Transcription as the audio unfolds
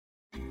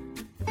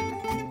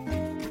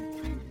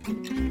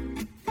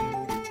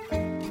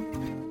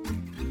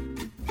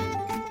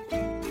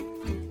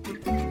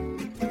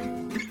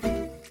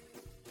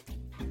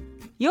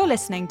You're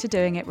listening to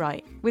Doing It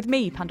Right with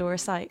me, Pandora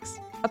Sykes,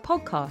 a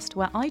podcast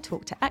where I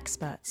talk to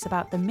experts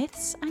about the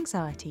myths,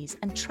 anxieties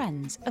and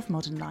trends of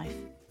modern life.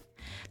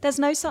 There's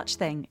no such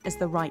thing as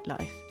the right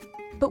life,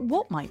 but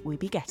what might we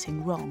be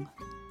getting wrong?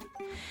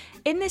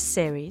 In this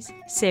series,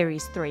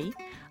 Series 3,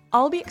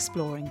 I'll be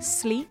exploring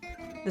sleep,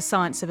 the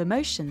science of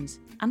emotions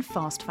and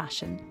fast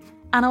fashion.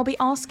 And I'll be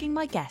asking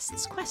my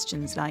guests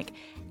questions like,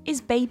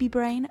 is baby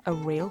brain a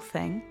real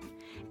thing?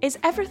 Is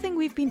everything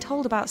we've been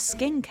told about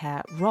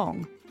skincare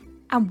wrong?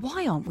 And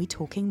why aren't we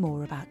talking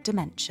more about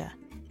dementia?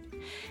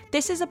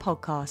 This is a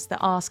podcast that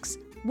asks,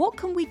 what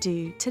can we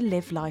do to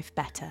live life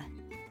better?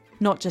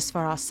 Not just for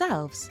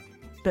ourselves,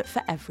 but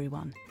for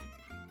everyone.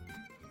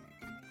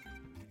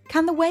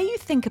 Can the way you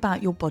think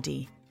about your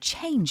body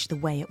change the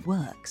way it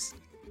works?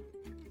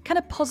 Can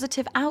a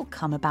positive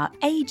outcome about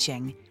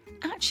ageing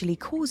actually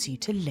cause you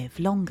to live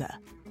longer?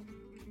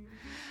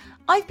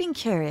 I've been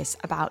curious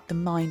about the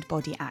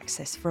mind-body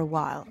axis for a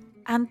while,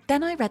 and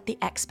then I read The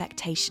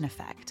Expectation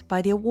Effect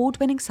by the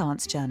award-winning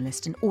science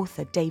journalist and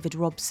author David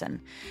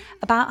Robson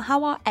about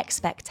how our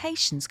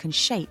expectations can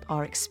shape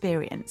our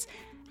experience,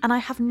 and I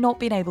have not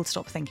been able to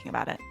stop thinking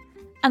about it.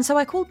 And so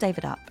I called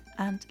David up,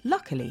 and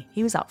luckily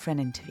he was up for an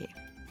interview.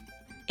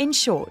 In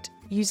short,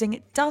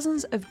 using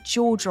dozens of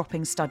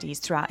jaw-dropping studies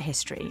throughout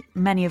history,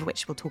 many of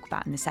which we'll talk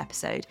about in this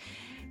episode,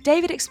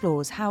 David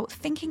explores how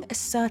thinking a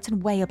certain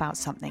way about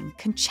something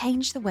can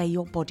change the way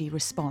your body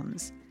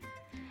responds.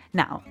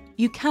 Now,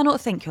 you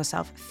cannot think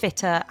yourself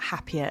fitter,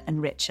 happier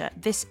and richer.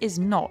 This is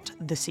not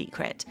the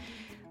secret.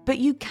 But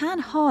you can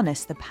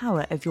harness the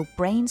power of your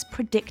brain's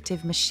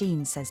predictive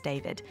machine, says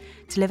David,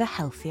 to live a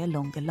healthier,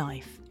 longer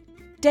life.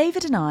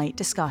 David and I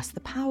discuss the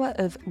power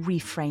of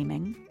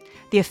reframing,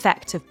 the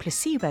effect of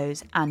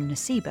placebos and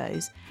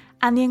nocebos,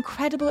 and the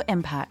incredible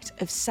impact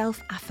of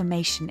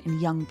self-affirmation in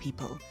young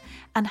people,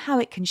 and how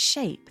it can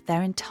shape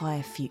their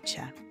entire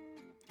future.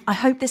 I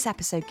hope this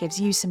episode gives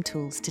you some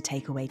tools to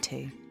take away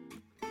too.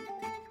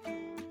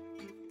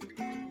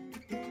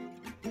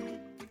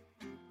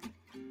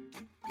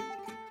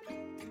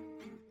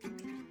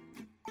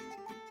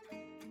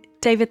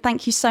 David,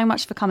 thank you so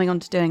much for coming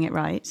on to Doing It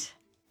Right.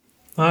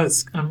 Oh,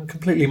 it's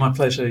completely my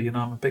pleasure.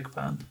 I'm a big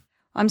fan.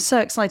 I'm so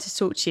excited to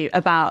talk to you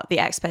about the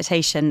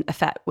expectation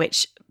effect,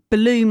 which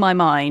blew my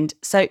mind.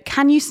 So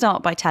can you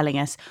start by telling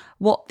us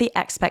what the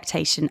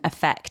expectation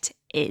effect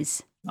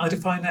is? I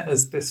define it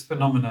as this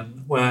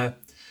phenomenon where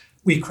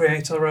we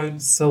create our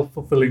own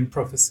self-fulfilling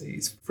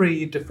prophecies,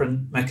 3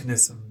 different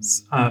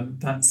mechanisms.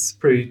 That's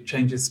through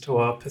changes to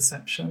our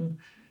perception,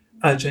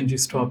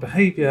 changes to our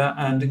behaviour,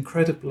 and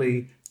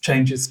incredibly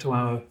changes to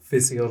our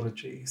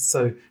physiology.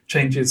 So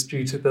changes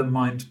due to the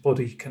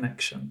mind-body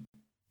connection.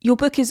 Your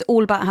book is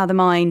all about how the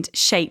mind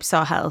shapes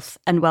our health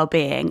and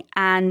well-being,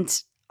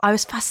 and I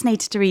was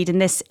fascinated to read,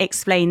 and this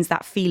explains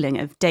that feeling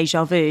of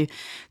déjà vu,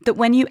 that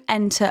when you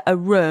enter a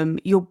room,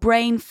 your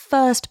brain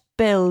first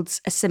builds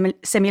a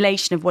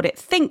simulation of what it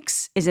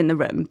thinks is in the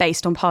room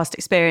based on past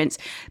experience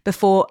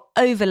before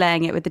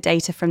overlaying it with the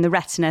data from the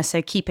retina,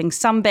 so keeping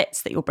some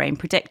bits that your brain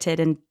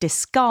predicted and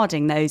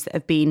discarding those that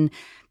have been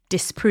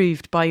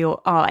disproved by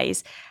your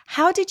eyes.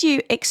 How did you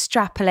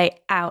extrapolate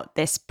out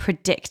this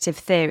predictive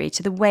theory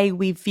to the way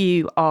we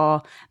view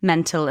our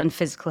mental and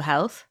physical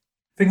health?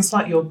 Things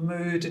like your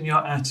mood and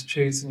your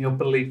attitudes and your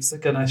beliefs are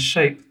going to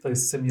shape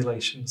those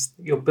simulations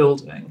that you're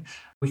building.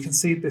 We can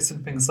see this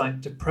in things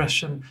like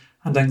depression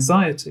and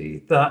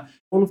anxiety, that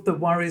all of the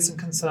worries and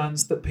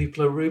concerns that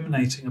people are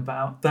ruminating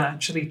about, that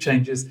actually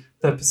changes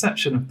their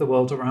perception of the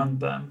world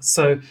around them.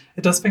 So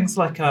it does things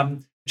like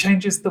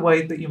changes the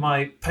way that you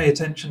might pay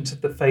attention to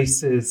the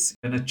faces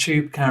in a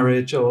tube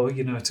carriage or,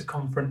 at a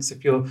conference.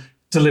 If you're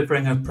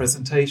delivering a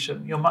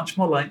presentation, you're much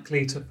more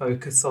likely to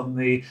focus on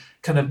the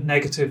kind of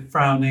negative,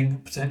 frowning,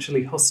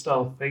 potentially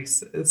hostile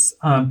faces,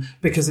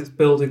 because it's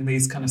building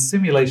these kind of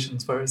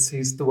simulations where it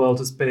sees the world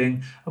as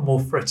being a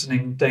more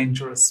threatening,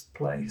 dangerous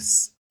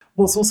place.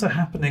 What's also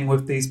happening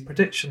with these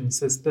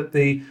predictions is that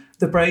the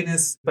brain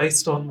is,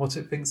 based on what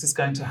it thinks is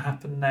going to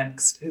happen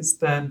next, it's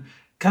then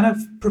kind of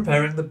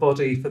preparing the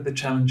body for the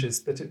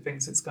challenges that it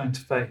thinks it's going to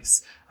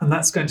face. And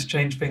that's going to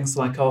change things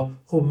like our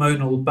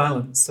hormonal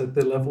balance, so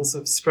the levels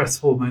of stress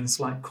hormones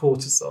like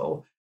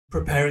cortisol,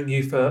 preparing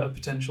you for a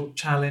potential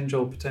challenge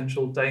or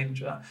potential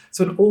danger.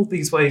 So in all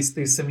these ways,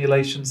 these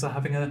simulations are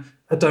having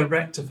a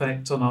direct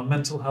effect on our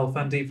mental health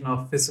and even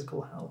our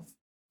physical health.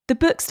 The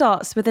book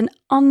starts with an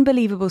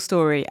unbelievable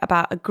story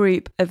about a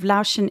group of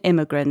Laotian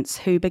immigrants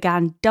who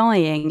began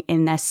dying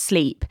in their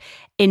sleep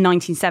in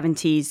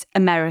 1970s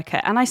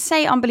America. And I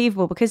say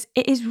unbelievable because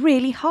it is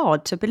really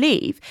hard to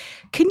believe.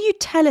 Can you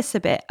tell us a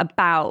bit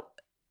about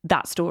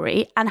that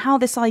story and how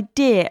this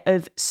idea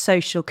of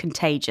social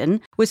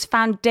contagion was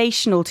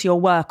foundational to your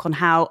work on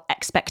how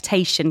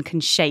expectation can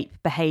shape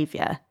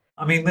behaviour?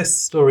 I mean,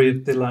 this story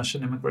of the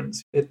Laotian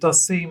immigrants, it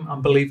does seem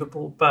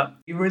unbelievable, but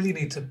you really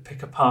need to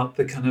pick apart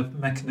the kind of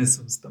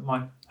mechanisms that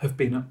might have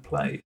been at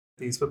play.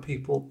 These were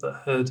people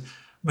that had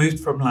moved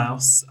from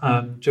Laos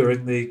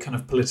during the kind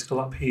of political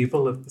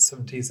upheaval of the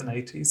 70s and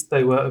 80s.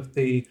 They were of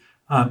the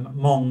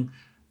Hmong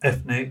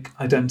ethnic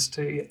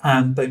identity,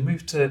 and they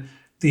moved to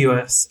the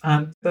US,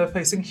 and they're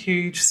facing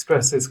huge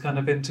stresses kind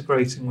of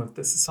integrating with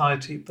the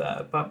society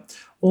there. But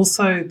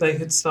also they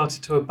had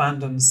started to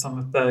abandon some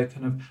of their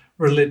kind of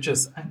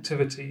religious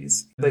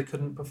activities. They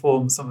couldn't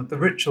perform some of the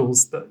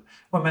rituals that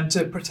were meant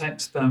to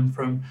protect them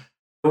from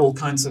all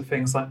kinds of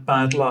things like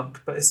bad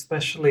luck, but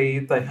especially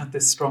they had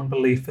this strong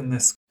belief in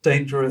this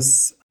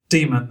dangerous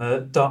demon,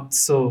 the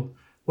Dark-Tso,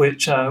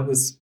 which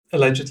was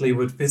allegedly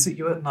would visit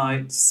you at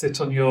night, sit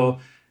on your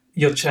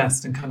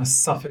chest and kind of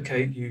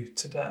suffocate you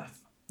to death.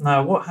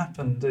 Now, what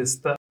happened is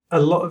that a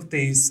lot of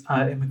these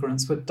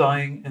immigrants were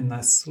dying in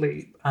their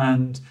sleep,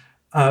 and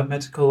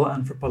medical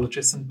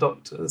anthropologists and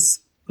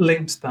doctors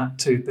linked that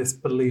to this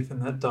belief in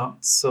the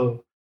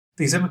Dark-Tso.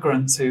 These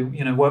immigrants who,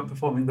 weren't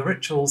performing the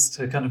rituals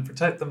to kind of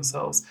protect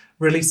themselves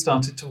really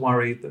started to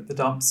worry that the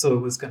Dark-Tso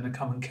was going to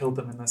come and kill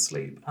them in their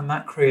sleep. And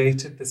that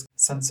created this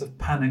sense of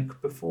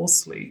panic before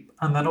sleep,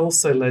 and then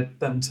also led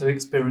them to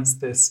experience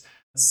this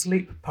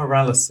sleep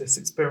paralysis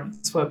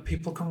experience where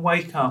people can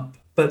wake up,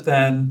 but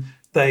then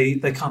they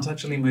can't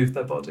actually move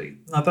their body.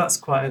 Now, that's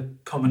quite a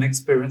common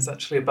experience.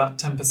 Actually, about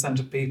 10%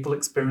 of people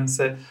experience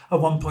it at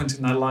one point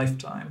in their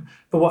lifetime.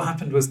 But what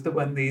happened was that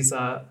when these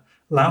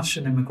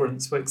Laotian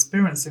immigrants were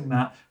experiencing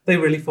that, they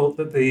really thought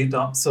that the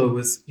Dark-Tso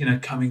was,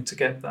 coming to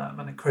get them.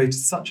 And it created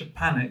such a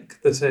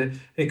panic that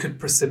it could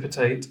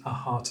precipitate a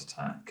heart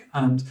attack.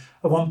 And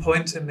at one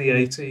point in the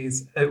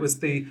 80s, it was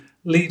the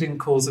leading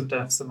cause of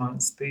deaths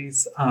amongst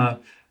these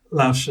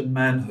Laotian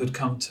men who'd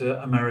come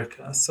to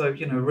America. So,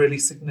 really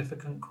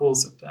significant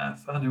cause of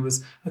death. And it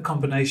was a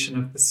combination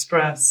of the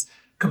stress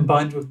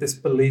combined with this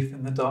belief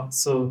in the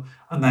Dark-Tso,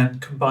 and then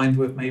combined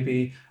with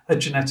maybe a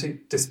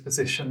genetic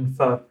disposition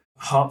for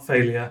heart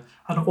failure.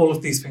 And all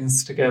of these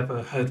things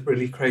together had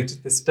really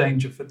created this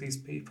danger for these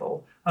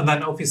people. And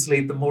then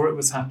obviously the more it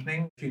was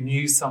happening, if you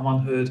knew someone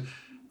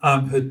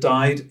who'd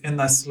died in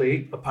their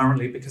sleep,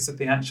 apparently because of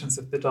the actions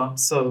of the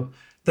Dark-Tso,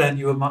 then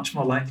you are much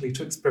more likely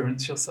to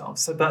experience yourself.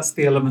 So that's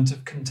the element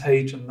of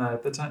contagion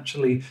there, that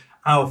actually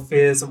our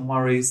fears and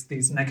worries,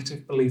 these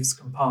negative beliefs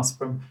can pass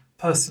from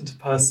person to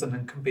person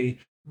and can be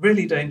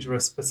really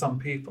dangerous for some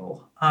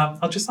people.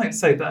 I'd just like to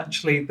say that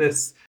actually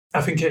this,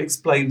 I think it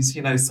explains,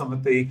 some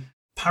of the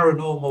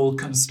paranormal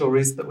kind of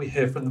stories that we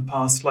hear from the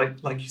past,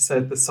 like you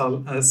said, the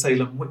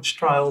Salem witch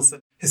trials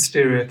and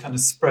hysteria kind of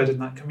spread in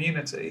that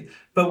community.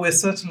 But we're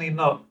certainly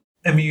not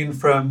immune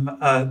from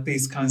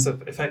these kinds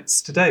of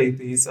effects today,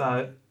 these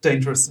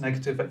dangerous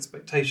negative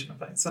expectation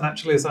effects. And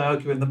actually, as I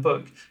argue in the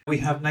book, we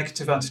have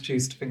negative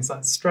attitudes to things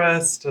like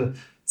stress, to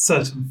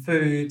certain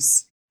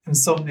foods,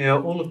 insomnia.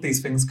 All of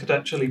these things could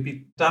actually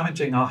be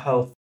damaging our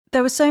health.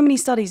 There were so many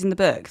studies in the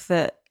book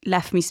that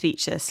left me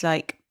speechless.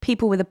 Like,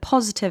 people with a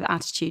positive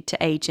attitude to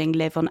aging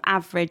live on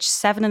average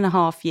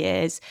 7.5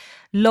 years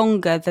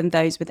longer than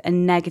those with a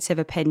negative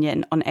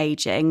opinion on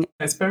aging.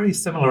 It's very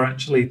similar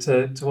actually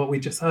to what we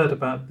just heard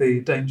about the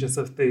dangers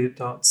of the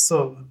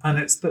Dark-Tso. And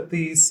it's that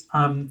these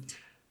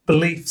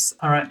beliefs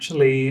are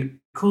actually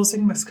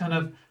causing this kind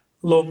of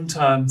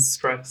long-term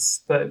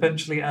stress that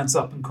eventually adds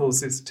up and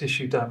causes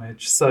tissue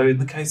damage. So in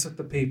the case of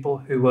the people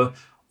who were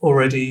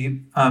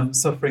already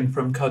suffering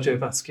from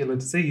cardiovascular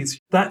disease,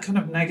 that kind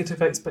of negative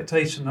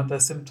expectation that their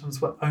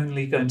symptoms were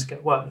only going to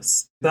get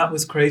worse, that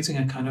was creating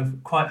a kind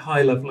of quite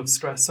high level of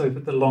stress over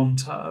the long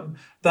term.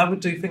 That would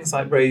do things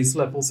like raise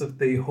levels of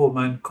the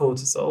hormone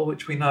cortisol,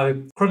 which we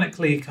know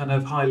chronically kind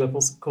of high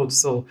levels of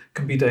cortisol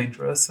can be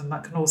dangerous. And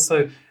that can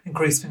also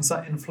increase things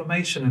like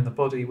inflammation in the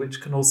body,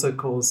 which can also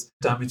cause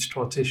damage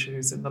to our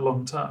tissues in the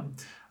long term.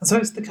 And so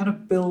it's the kind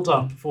of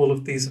build-up of all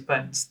of these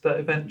events that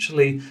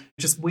eventually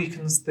just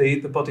weakens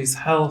the body's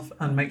health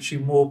and makes you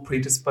more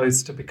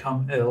predisposed to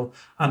become ill.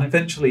 And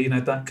eventually,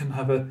 that can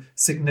have a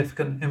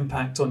significant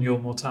impact on your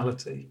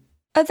mortality.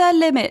 Are there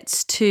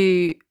limits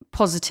to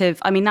positive?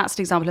 I mean, that's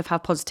an example of how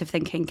positive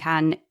thinking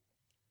can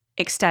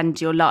extend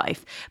your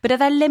life. But are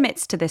there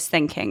limits to this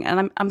thinking?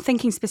 And I'm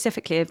thinking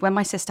specifically of when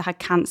my sister had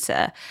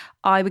cancer,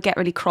 I would get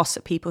really cross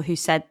at people who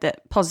said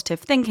that positive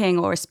thinking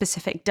or a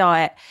specific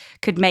diet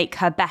could make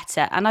her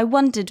better. And I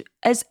wondered,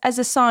 as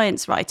a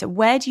science writer,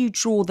 where do you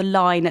draw the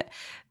line at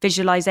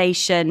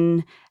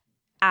visualization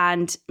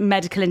and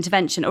medical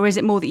intervention? Or is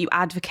it more that you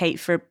advocate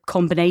for a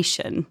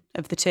combination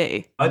of the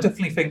two? I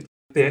definitely think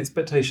the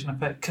expectation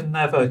effect can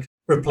never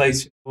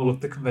replace all of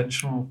the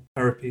conventional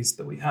therapies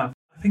that we have.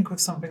 I think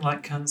with something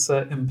like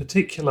cancer in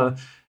particular,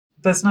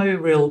 there's no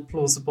real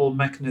plausible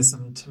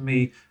mechanism to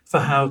me for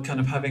how kind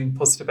of having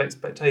positive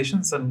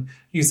expectations and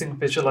using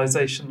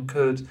visualization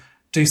could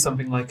do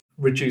something like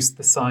reduce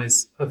the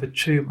size of a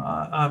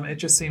tumour. It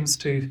just seems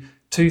too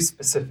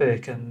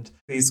specific, and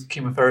these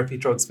chemotherapy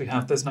drugs we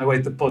have, there's no way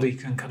the body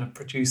can kind of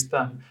produce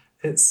them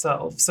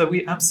itself. So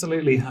we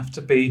absolutely have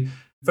to be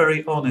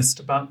very honest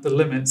about the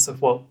limits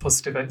of what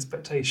positive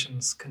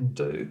expectations can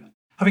do.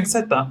 Having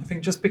said that, I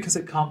think just because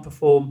it can't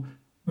perform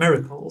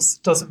miracles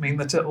doesn't mean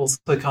that it also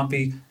can't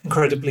be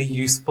incredibly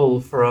useful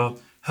for our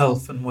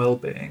health and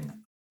well-being.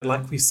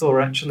 Like we saw,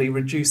 actually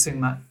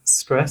reducing that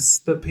stress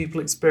that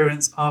people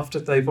experience after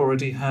they've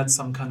already had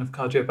some kind of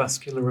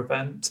cardiovascular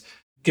event,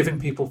 giving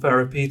people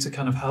therapy to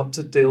kind of help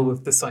to deal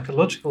with the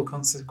psychological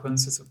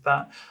consequences of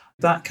that,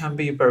 that can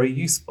be very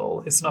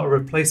useful. It's not a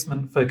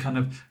replacement for kind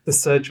of the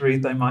surgery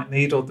they might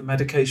need or the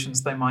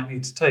medications they might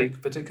need to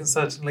take, but it can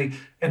certainly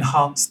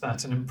enhance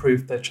that and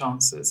improve their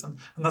chances. And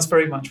that's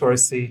very much where I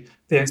see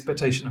the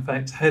expectation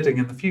effect heading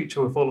in the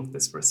future with all of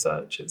this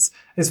research.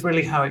 It's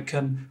really how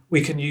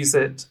we can use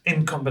it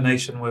in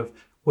combination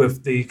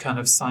with the kind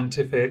of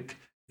scientific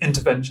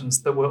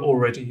interventions that we're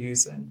already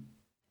using.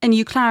 And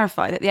you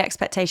clarify that the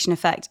expectation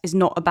effect is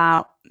not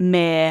about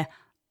mere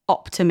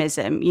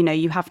optimism. You know,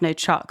 you have no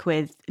truck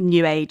with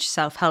new age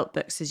self-help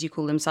books, as you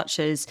call them, such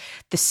as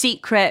The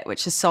Secret,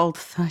 which has sold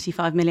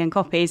 35 million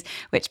copies,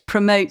 which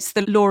promotes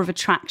the law of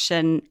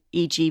attraction,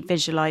 e.g.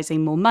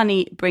 visualizing more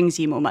money brings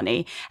you more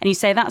money. And you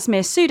say that's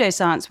mere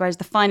pseudoscience, whereas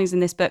the findings in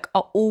this book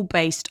are all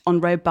based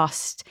on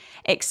robust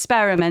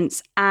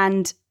experiments.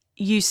 And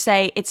you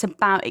say it's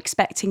about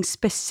expecting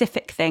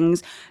specific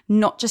things,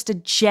 not just a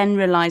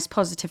generalized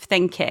positive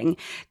thinking.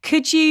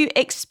 Could you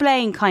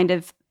explain kind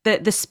of the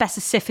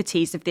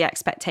specificities of the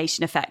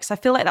expectation effects? I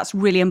feel like that's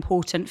really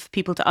important for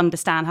people to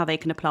understand how they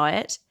can apply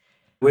it.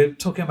 We're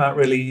talking about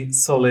really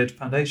solid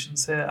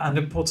foundations here. And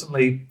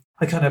importantly,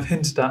 I kind of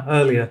hinted at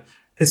earlier,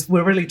 is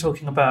we're really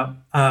talking about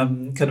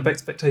kind of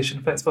expectation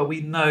effects, but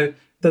we know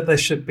that there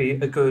should be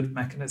a good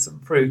mechanism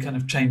through kind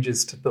of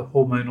changes to the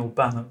hormonal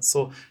balance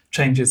or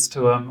changes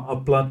to our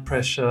blood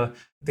pressure,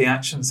 the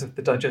actions of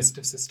the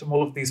digestive system,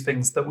 all of these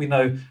things that we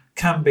know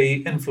can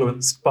be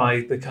influenced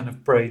by the kind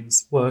of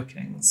brain's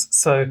workings.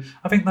 So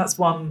I think that's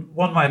one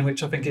way in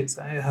which I think it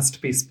has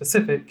to be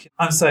specific.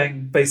 I'm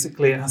saying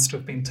basically it has to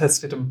have been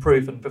tested and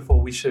proven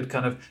before we should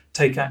kind of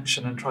take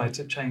action and try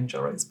to change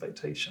our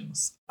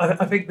expectations.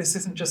 I think this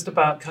isn't just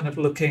about kind of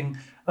looking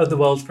at the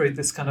world through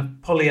this kind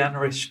of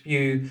Pollyanna-ish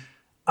view,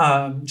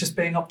 just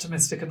being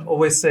optimistic and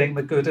always seeing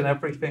the good in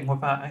everything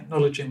without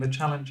acknowledging the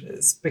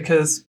challenges,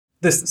 because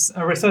this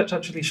research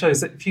actually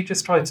shows that if you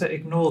just try to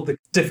ignore the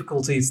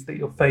difficulties that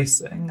you're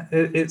facing,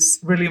 it's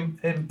really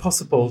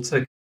impossible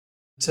to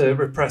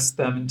repress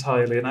them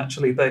entirely. And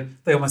actually, they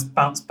almost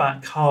bounce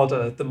back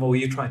harder the more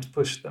you try to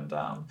push them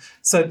down.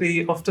 So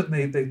often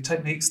the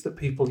techniques that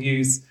people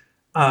use,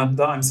 that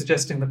I'm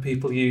suggesting that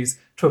people use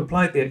to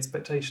apply the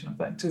expectation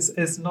effect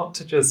is not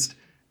to just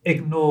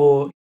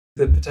ignore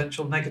the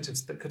potential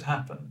negatives that could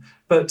happen,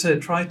 but to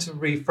try to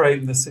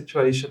reframe the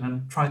situation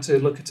and try to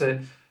look at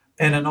it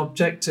in an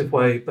objective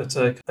way, but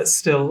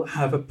still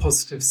have a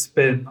positive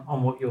spin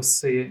on what you're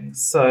seeing.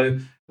 So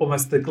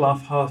almost the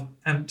glass half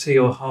empty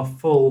or half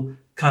full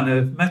kind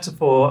of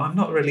metaphor. I'm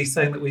not really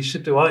saying that we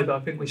should do either. I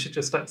think we should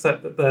just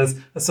accept that there's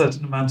a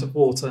certain amount of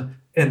water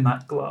in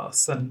that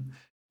glass. And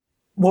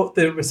what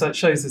the research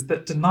shows is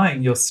that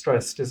denying you're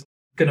stressed is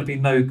going to be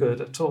no good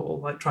at all.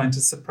 Like trying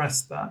to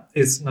suppress that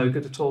is no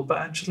good at all. But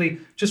actually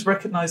just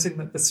recognizing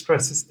that the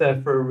stress is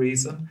there for a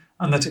reason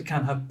and that it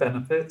can have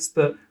benefits,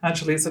 that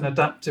actually it's an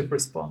adaptive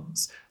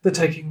response, that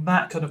taking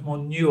that kind of more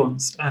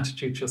nuanced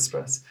attitude to your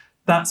stress,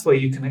 that's where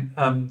you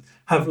can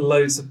have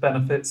loads of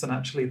benefits, and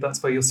actually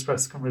that's where your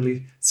stress can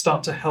really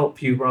start to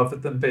help you rather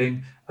than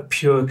being a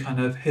pure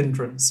kind of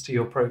hindrance to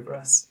your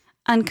progress.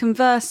 And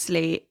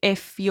conversely,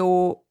 if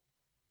you're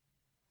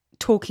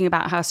talking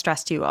about how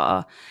stressed you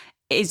are,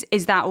 is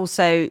that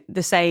also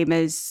the same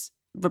as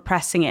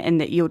repressing it in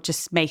that you're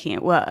just making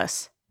it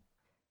worse?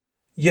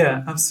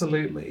 Yeah,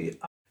 absolutely.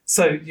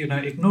 So,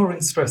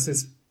 ignoring stress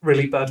is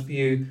really bad for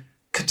you.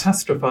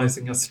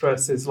 Catastrophizing your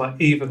stress is like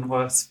even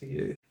worse for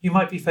you. You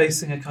might be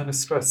facing a kind of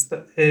stress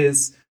that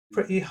is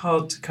pretty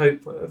hard to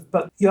cope with,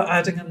 but you're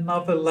adding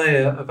another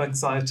layer of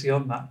anxiety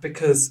on that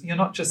because you're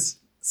not just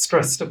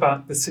stressed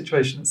about the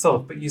situation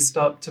itself, but you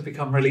start to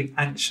become really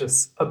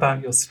anxious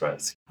about your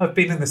stress. I've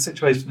been in this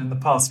situation in the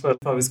past where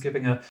if I was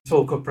giving a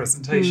talk or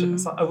presentation,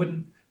 it's like I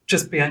wouldn't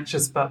just be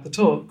anxious about the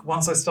talk.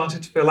 Once I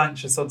started to feel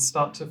anxious, I'd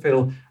start to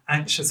feel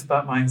anxious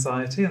about my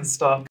anxiety and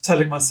start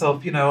telling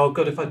myself, oh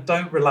God, if I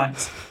don't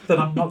relax, then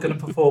I'm not going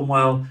to perform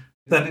well.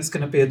 Then it's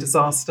going to be a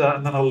disaster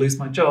and then I'll lose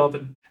my job.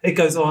 And it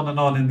goes on and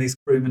on in these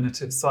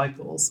ruminative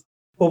cycles.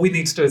 What we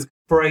need to do is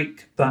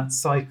break that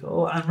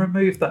cycle and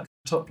remove that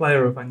top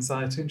layer of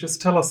anxiety and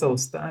just tell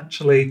ourselves that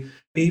actually,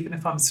 even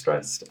if I'm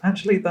stressed,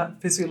 actually that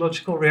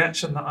physiological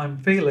reaction that I'm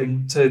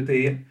feeling to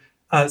the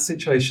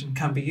situation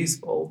can be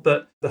useful,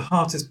 that the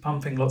heart is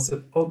pumping lots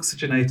of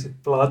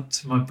oxygenated blood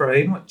to my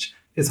brain, which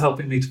is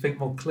helping me to think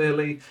more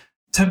clearly.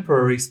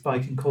 Temporary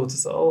spike in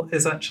cortisol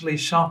is actually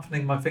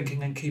sharpening my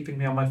thinking and keeping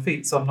me on my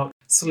feet so I'm not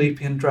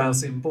sleepy and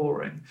drowsy and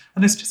boring.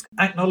 And it's just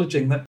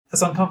acknowledging that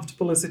as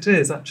uncomfortable as it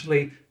is,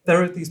 actually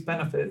there are these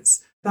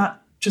benefits.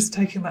 That just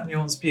taking that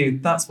nuanced view,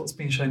 that's what's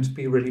been shown to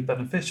be really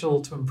beneficial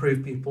to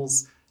improve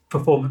people's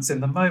performance in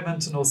the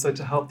moment and also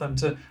to help them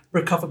to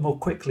recover more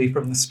quickly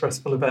from the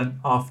stressful event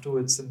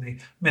afterwards in the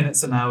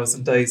minutes and hours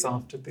and days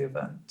after the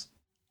event.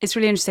 It's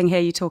really interesting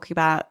here you talking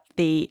about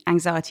the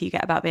anxiety you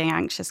get about being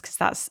anxious, because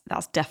that's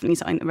definitely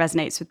something that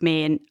resonates with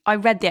me. And I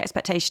read The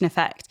Expectation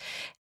Effect,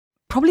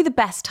 probably the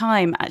best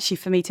time actually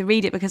for me to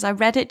read it, because I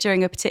read it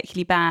during a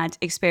particularly bad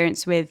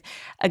experience with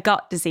a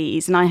gut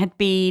disease, and I had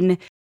been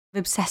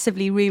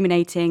obsessively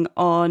ruminating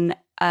on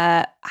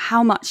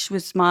how much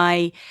was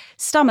my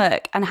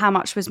stomach and how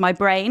much was my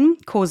brain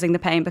causing the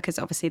pain, because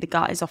obviously the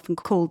gut is often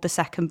called the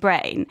second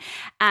brain.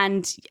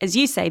 And as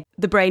you say,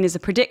 the brain is a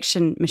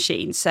prediction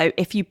machine. So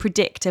if you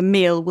predict a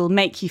meal will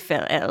make you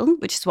feel ill,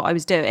 which is what I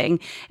was doing,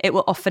 it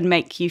will often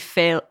make you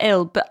feel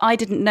ill. But I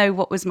didn't know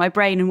what was my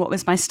brain and what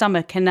was my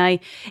stomach. And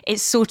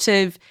it sort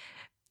of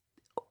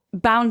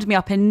bound me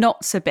up in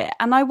knots a bit.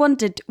 And I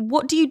wondered,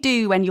 what do you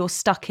do when you're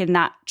stuck in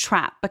that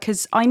trap?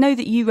 Because I know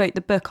that you wrote the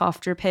book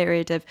after a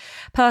period of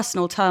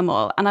personal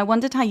turmoil, and I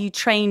wondered how you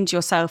trained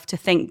yourself to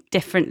think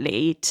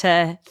differently,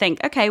 to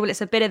think, okay, well,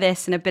 it's a bit of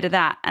this and a bit of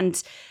that,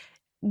 and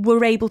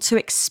were able to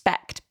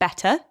expect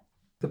better.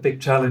 The big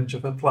challenge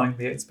of applying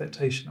the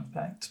expectation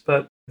effect,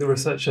 but the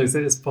research shows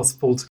it is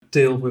possible to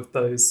deal with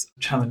those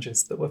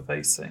challenges that we're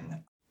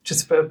facing.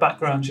 Just a bit of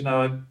background,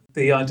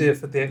 the idea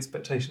for the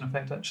expectation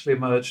effect actually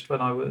emerged when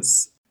I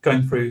was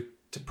going through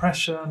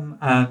depression,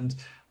 and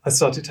I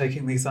started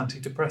taking these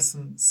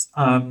antidepressants.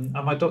 And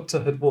my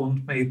doctor had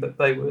warned me that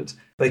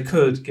they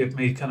could give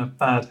me kind of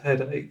bad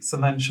headaches.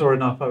 And then sure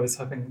enough, I was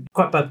having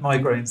quite bad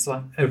migraines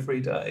like every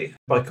day.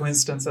 By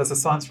coincidence, as a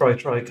science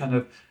writer, I kind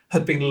of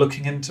had been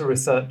looking into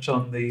research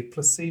on the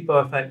placebo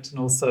effect and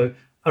also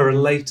a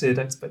related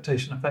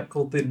expectation effect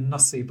called the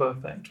nocebo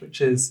effect, which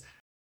is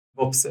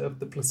opposite of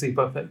the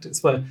placebo effect.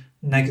 It's where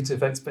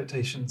negative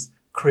expectations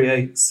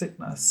create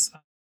sickness.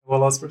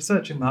 While I was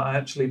researching that, I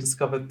actually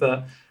discovered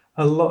that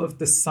a lot of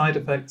the side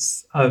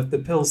effects of the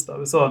pills that I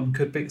was on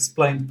could be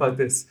explained by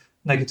this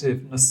negative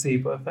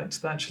nocebo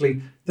effect. That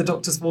actually, the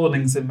doctor's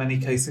warnings in many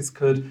cases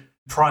could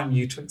prime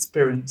you to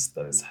experience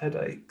those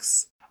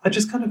headaches. I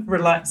just kind of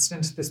relaxed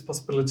into this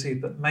possibility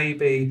that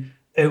maybe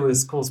it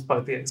was caused by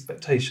the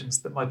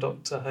expectations that my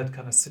doctor had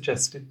kind of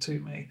suggested to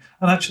me.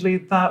 And actually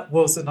that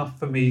was enough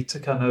for me to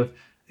kind of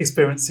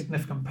experience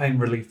significant pain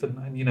relief. And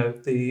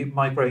the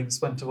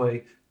migraines went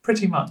away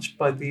pretty much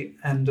by the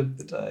end of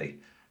the day.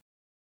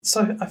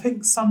 So I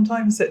think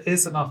sometimes it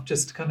is enough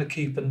just to kind of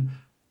keep an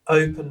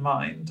open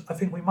mind. I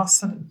think we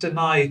mustn't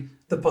deny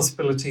the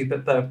possibility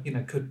that there,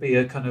 could be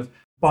a kind of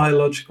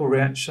biological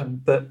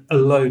reaction that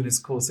alone is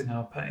causing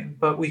our pain.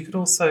 But we can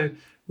also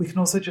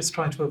just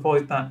try to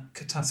avoid that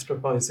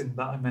catastrophizing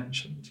that I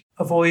mentioned.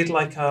 Avoid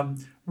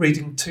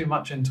reading too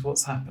much into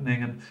what's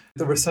happening. And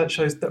the research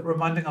shows that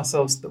reminding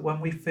ourselves that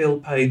when we feel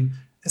pain,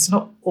 it's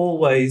not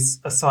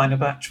always a sign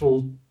of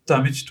actual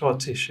damage to our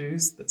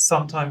tissues, that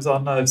sometimes our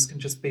nerves can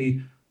just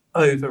be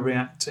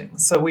overreacting.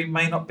 So we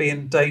may not be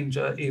in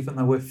danger even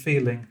though we're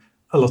feeling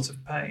a lot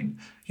of pain.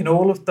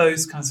 All of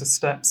those kinds of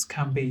steps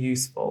can be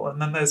useful.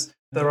 And then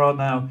there are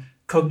now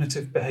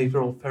cognitive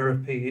behavioural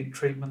therapy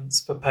treatments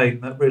for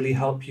pain that really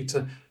help you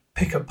to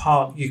pick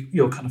apart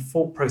your kind of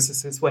thought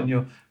processes when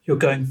you're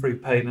going through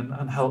pain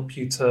and help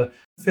you to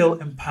feel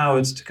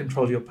empowered to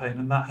control your pain.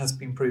 And that has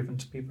been proven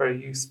to be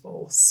very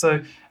useful.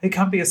 So it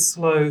can be a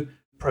slow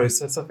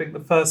process. I think the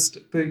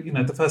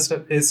first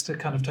step is to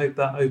kind of take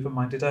that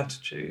open-minded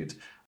attitude.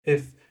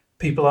 If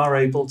people are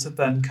able to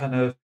then kind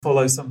of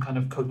follow some kind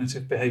of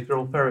cognitive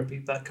behavioural therapy,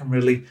 that can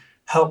really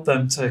help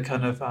them to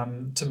kind of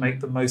to make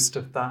the most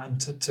of that and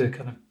to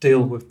kind of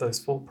deal with those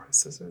thought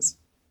processes.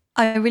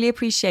 I really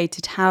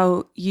appreciated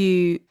how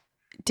you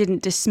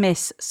didn't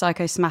dismiss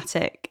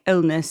psychosomatic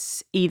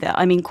illness either.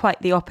 I mean,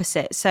 quite the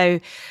opposite. So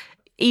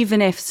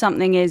even if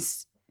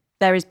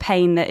there is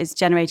pain that is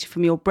generated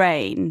from your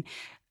brain,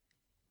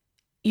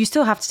 you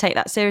still have to take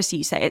that seriously.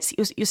 You say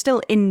you're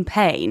still in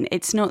pain.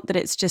 It's not that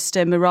it's just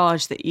a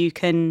mirage that you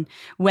can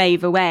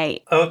wave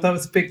away. Oh, that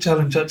was a big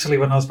challenge actually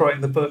when I was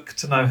writing the book,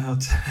 to know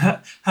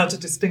how to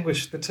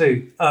distinguish the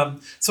two.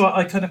 So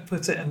I kind of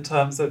put it in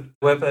terms of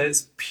whether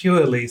it's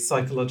purely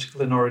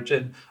psychological in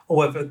origin or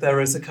whether there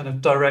is a kind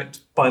of direct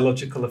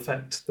biological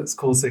effect that's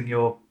causing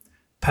your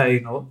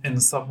pain or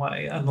in some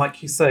way. And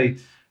like you say,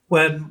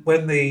 when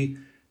the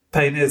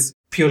pain is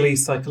purely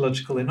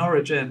psychological in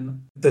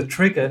origin, the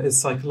trigger is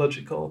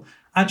psychological.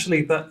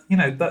 Actually,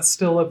 that's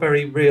still a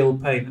very real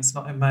pain. It's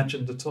not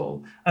imagined at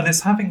all. And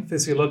it's having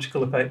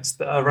physiological effects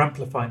that are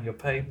amplifying your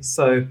pain.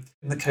 So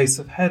in the case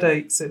of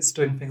headaches, it's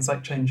doing things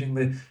like changing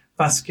the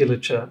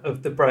vasculature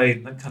of the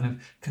brain that kind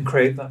of can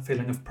create that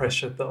feeling of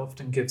pressure that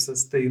often gives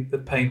us the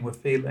pain we're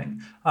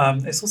feeling.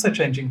 It's also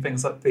changing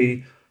things like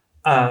the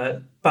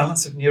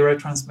balance of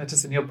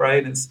neurotransmitters in your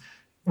brain. It's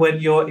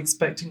when you're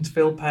expecting to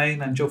feel pain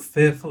and you're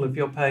fearful of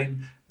your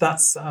pain,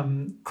 that's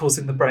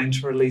causing the brain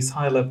to release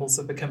higher levels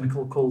of a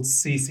chemical called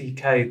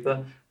CCK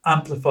that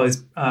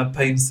amplifies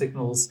pain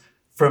signals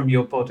from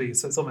your body.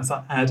 So it's almost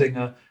like adding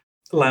a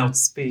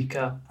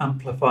loudspeaker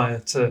amplifier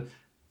to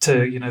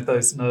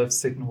those nerve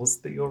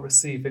signals that you're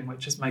receiving,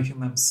 which is making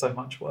them so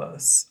much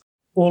worse.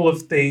 All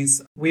of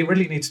these, we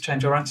really need to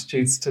change our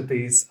attitudes to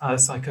these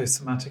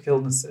psychosomatic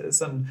illnesses,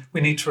 and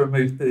we need to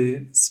remove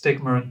the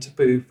stigma and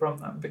taboo from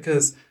them,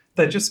 because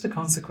they're just a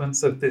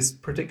consequence of this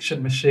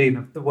prediction machine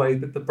of the way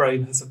that the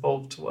brain has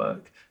evolved to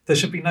work. There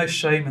should be no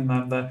shame in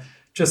them. They're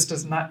just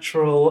as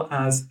natural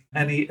as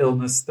any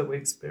illness that we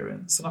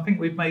experience. And I think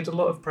we've made a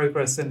lot of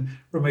progress in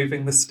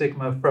removing the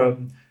stigma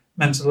from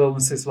mental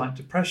illnesses like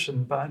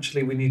depression, but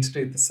actually we need to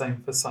do the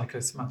same for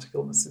psychosomatic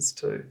illnesses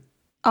too.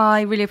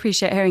 I really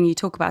appreciate hearing you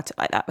talk about it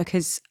like that,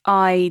 because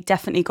I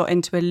definitely got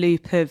into a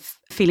loop of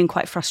feeling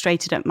quite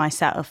frustrated at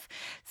myself,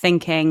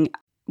 thinking,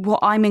 well,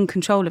 I'm in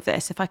control of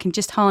this. If I can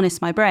just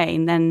harness my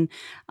brain, then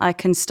I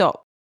can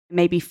stop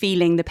maybe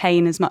feeling the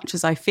pain as much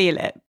as I feel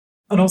it.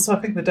 And also I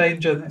think the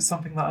danger, and it's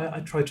something that I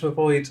try to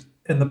avoid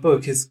in the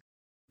book, is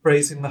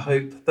raising the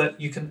hope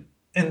that you can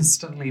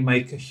instantly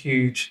make a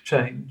huge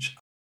change.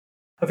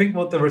 I think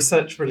what the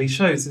research really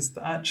shows is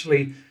that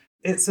actually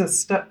it's a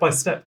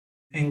step-by-step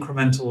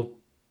incremental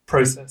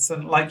process.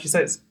 And like you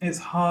say, it's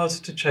hard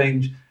to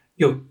change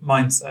your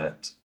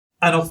mindset.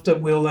 And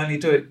often we'll only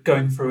do it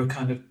going through a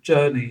kind of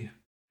journey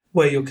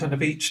where you're kind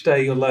of each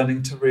day you're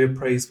learning to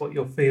reappraise what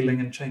you're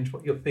feeling and change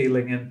what you're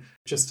feeling in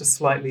just a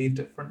slightly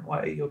different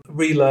way. You're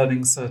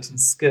relearning certain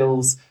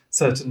skills,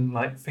 certain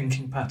like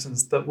thinking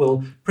patterns that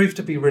will prove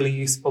to be really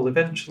useful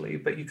eventually,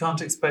 but you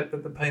can't expect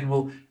that the pain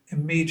will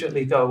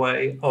immediately go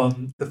away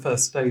on the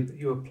first day that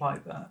you apply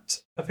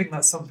that. I think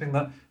that's something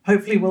that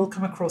hopefully will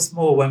come across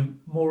more when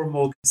more and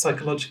more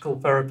psychological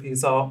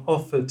therapies are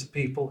offered to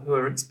people who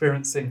are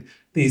experiencing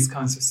these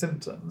kinds of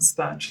symptoms,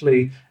 that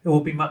actually it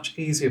will be much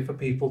easier for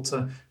people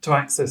to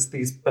access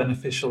these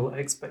beneficial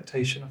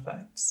expectation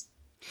effects.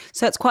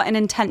 So it's quite an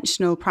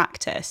intentional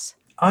practice.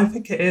 I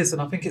think it is,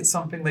 and I think it's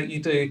something that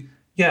you do,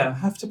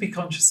 have to be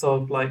conscious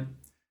of like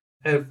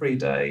every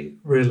day,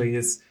 really,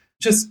 is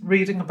just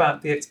reading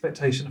about the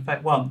expectation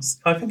effect once.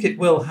 I think it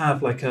will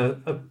have like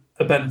a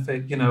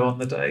benefit, on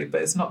the day,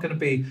 but it's not going to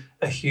be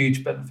a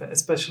huge benefit,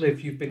 especially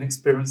if you've been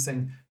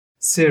experiencing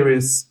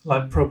serious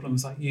like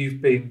problems like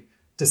you've been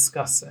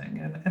discussing.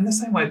 And in the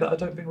same way that I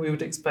don't think we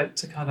would expect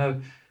to kind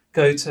of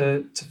go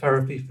to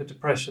therapy for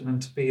depression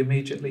and to be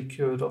immediately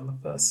cured on the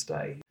first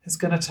day. It's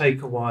going to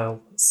take a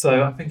while.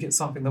 So I think it's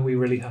something that we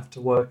really have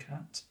to work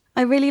at.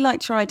 I really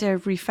liked your idea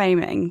of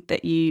reframing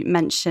that you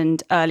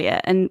mentioned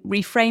earlier. And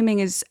reframing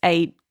is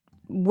a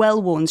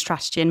well-worn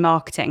strategy in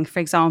marketing.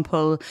 For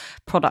example,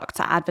 products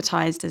are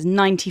advertised as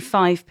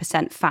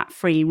 95%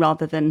 fat-free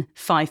rather than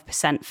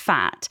 5%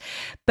 fat.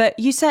 But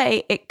you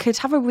say it could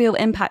have a real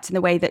impact in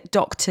the way that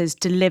doctors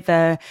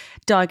deliver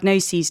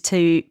diagnoses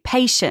to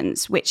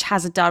patients, which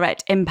has a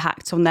direct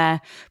impact on their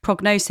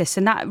prognosis.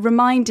 And that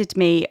reminded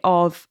me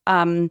of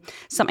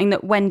something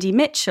that Wendy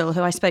Mitchell,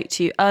 who I spoke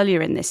to earlier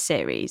in this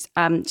series,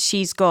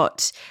 she's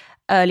got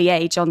early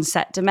age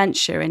onset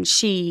dementia, and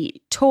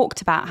she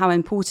talked about how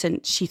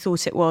important she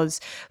thought it was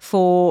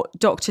for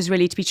doctors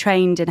really to be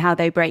trained in how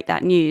they break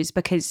that news,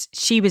 because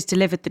she was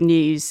delivered the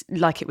news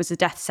like it was a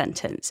death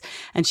sentence.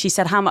 And she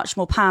said how much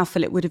more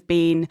powerful it would have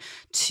been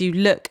to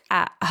look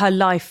at her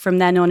life from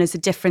then on as a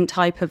different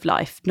type of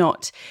life,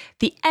 not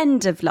the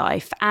end of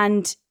life.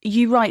 And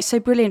you write so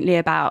brilliantly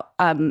about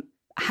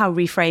how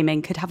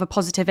reframing could have a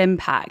positive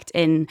impact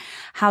in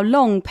how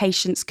long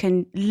patients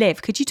can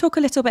live. Could you talk a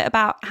little bit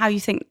about how you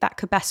think that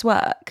could best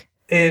work?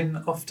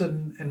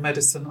 Often in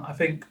medicine, I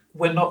think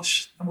we're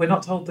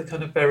not told the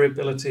kind of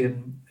variability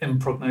in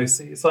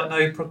prognosis. Like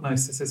no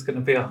prognosis is going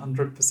to be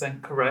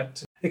 100%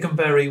 correct. It can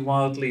vary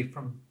wildly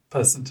from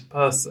person to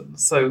person.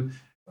 So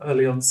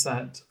early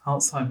onset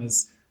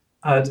Alzheimer's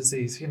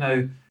disease,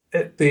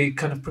 the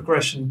kind of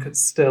progression could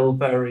still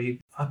vary,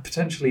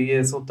 potentially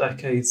years or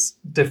decades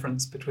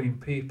difference between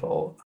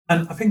people.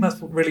 And I think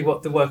that's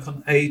what the work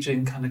on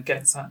aging kind of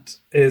gets at,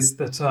 is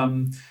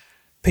that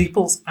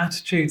people's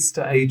attitudes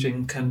to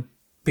aging can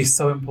be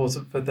so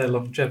important for their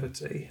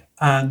longevity.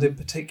 And in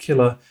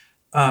particular,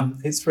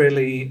 it's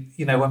really,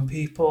 when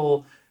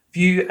people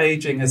view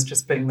aging as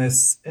just being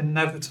this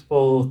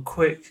inevitable,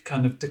 quick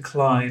kind of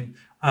decline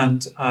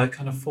and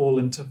kind of fall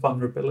into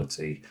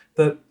vulnerability,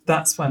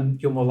 that's when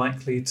you're more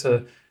likely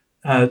to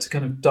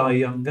kind of die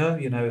younger,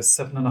 a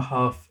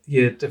 7.5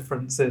 year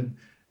difference in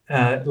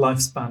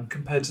lifespan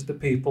compared to the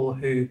people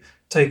who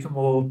take a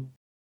more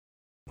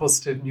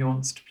positive,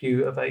 nuanced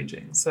view of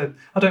aging. So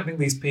I don't think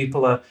these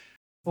people are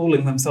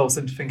fooling themselves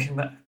into thinking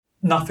that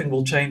nothing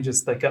will change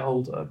as they get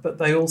older, but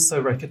they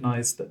also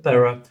recognise that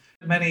there are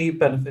many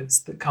benefits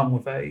that come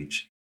with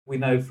age. We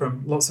know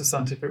from lots of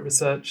scientific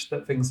research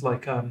that things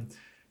like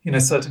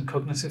certain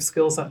cognitive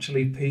skills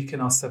actually peak in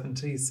our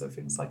 70s. So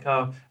things like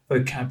our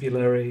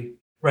vocabulary,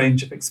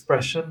 range of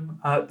expression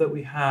that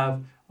we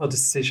have, our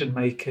decision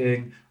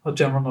making, our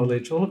general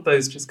knowledge, all of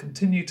those just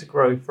continue to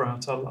grow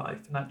throughout our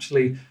life. And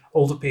actually,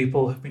 older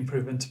people have been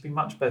proven to be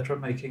much better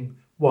at making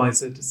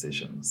wiser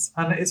decisions.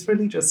 And it's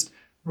really just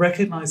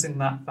recognizing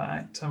that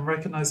fact and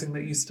recognizing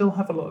that you still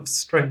have a lot of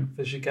strength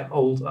as you get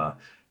older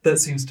that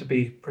seems to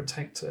be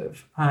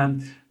protective.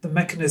 And the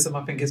mechanism,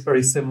 I think, is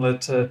very similar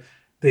to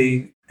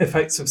the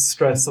effects of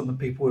stress on the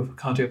people with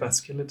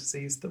cardiovascular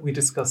disease that we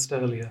discussed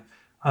earlier.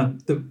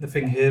 And the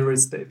thing here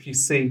is that if you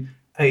see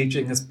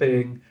aging as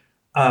being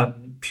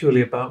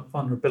purely about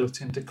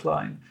vulnerability and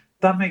decline,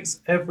 that makes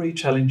every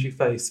challenge you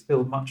face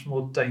feel much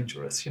more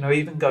dangerous.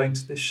 Even going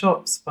to the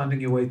shops,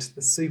 finding your way to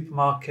the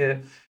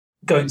supermarket,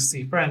 going to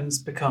see friends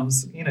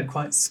becomes,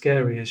 quite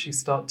scary as you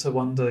start to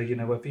wonder,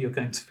 whether you're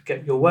going to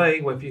forget your way,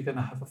 whether you're going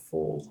to have a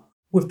fall.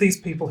 with these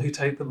people who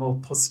take the more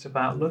positive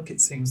outlook,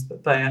 it seems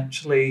that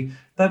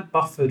they're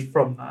buffered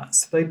from that.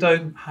 So they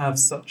don't have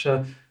such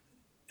a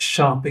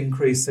sharp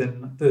increase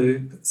in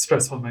the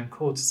stress hormone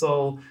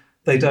cortisol.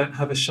 They don't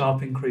have a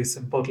sharp increase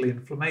in bodily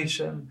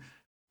inflammation.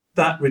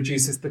 That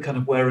reduces the kind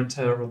of wear and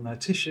tear on their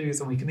tissues.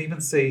 And we can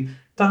even see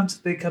down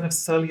to the kind of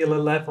cellular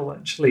level,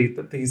 actually,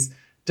 that these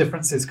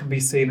differences can be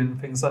seen in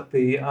things like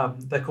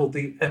they're called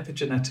the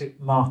epigenetic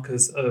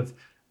markers of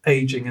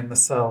aging in the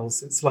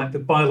cells. It's like the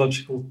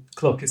biological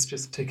clock is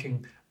just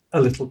ticking a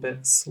little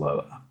bit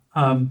slower.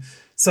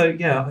 So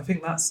yeah, I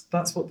think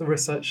that's what the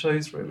research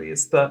shows really,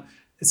 is that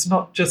it's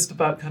not just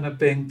about kind of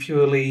being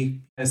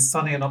purely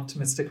sunny and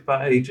optimistic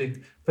about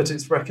aging, but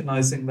it's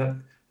recognizing that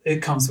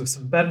it comes with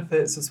some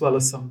benefits as well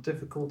as some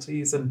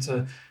difficulties, and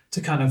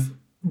to kind of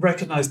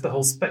recognize the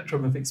whole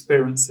spectrum of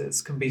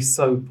experiences can be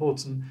so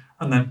important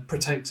and then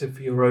protective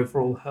for your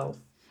overall health.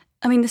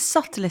 I mean, the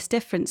subtlest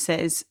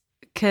differences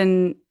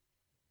can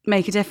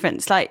make a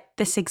difference. Like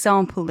this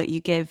example that you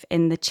give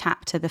in the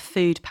chapter, The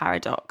Food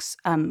Paradox,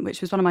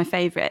 which was one of my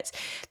favourites.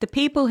 The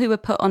people who were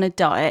put on a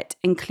diet,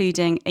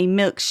 including a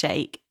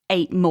milkshake,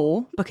 ate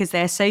more because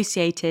they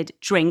associated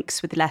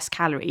drinks with less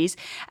calories,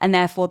 and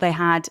therefore they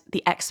had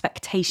the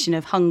expectation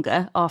of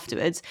hunger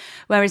afterwards.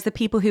 Whereas the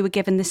people who were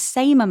given the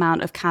same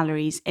amount of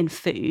calories in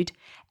food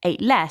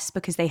ate less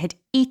because they had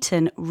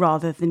eaten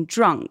rather than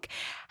drunk.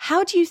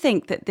 How do you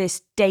think that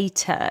this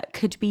data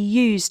could be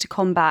used to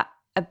combat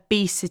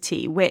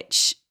obesity,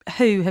 which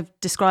WHO have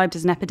described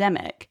as an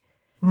epidemic?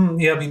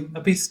 Yeah, I mean,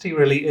 obesity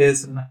really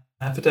is an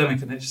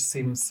epidemic, and it just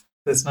seems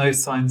there's no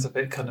signs of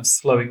it kind of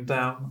slowing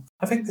down.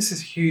 I think this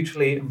is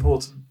hugely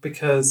important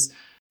because,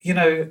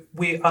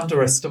 we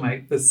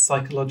underestimate the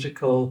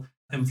psychological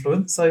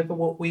influence over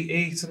what we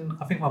eat. And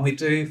I think when we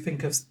do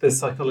think of the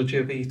psychology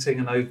of eating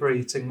and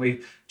overeating,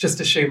 we just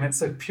assume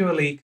it's a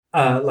purely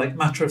like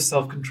matter of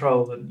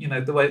self-control.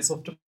 And, the way it's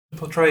often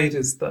portrayed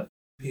is that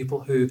people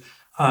who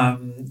are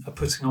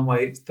putting on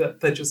weight,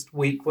 that they're just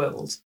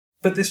weak-willed.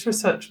 But this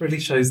research really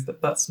shows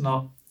that that's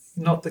not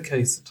the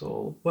case at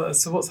all.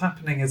 So what's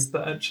happening is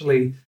that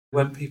actually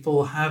when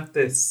people have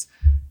this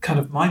kind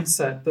of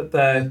mindset that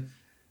they're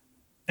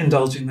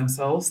indulging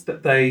themselves,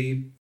 that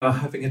they are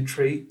having a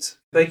treat,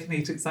 they can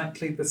eat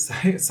exactly the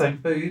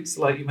same foods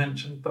like you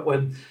mentioned, but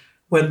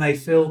when they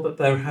feel that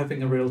they're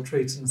having a real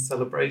treat and a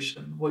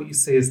celebration, what you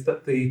see is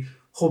that the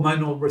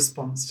hormonal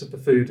response to the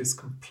food is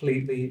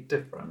completely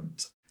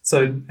different.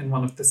 So in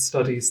one of the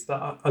studies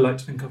that I like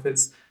to think of,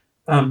 it's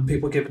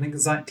people given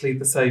exactly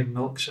the same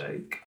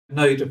milkshake,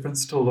 no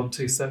difference at all on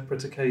two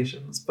separate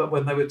occasions. But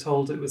when they were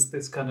told it was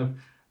this kind of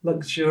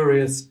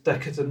luxurious,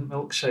 decadent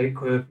milkshake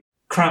with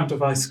crammed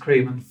with ice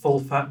cream and full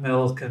fat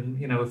milk and,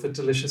 with a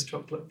delicious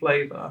chocolate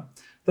flavour,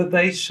 that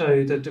they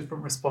showed a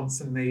different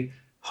response in the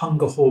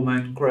hunger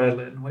hormone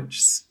ghrelin,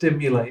 which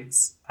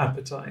stimulates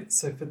appetite.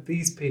 So for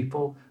these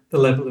people, the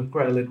level of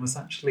ghrelin was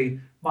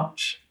actually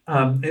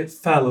it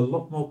fell a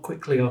lot more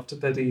quickly after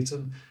they'd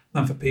eaten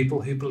than for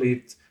people who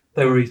believed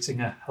they were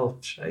eating a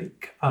health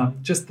shake.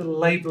 Just the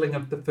labelling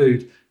of the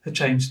food had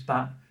changed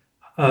that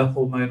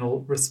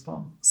hormonal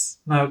response.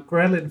 Now,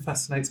 ghrelin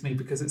fascinates me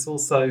because it's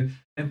also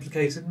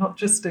implicated not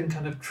just in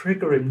kind of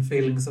triggering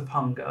feelings of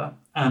hunger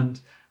and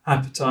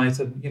appetite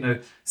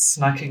and,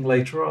 snacking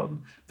later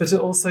on, but it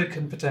also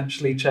can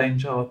potentially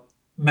change our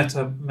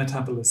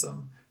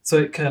metabolism. So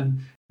it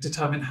can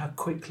determine how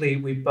quickly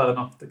we burn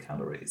off the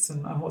calories.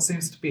 And what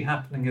seems to be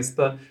happening is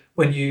that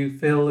when you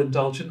feel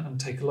indulgent and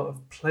take a lot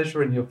of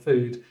pleasure in your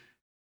food,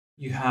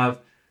 you have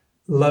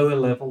lower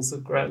levels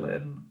of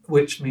ghrelin,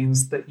 which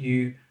means that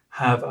you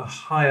have a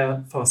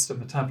higher, faster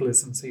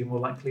metabolism, so you're more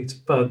likely to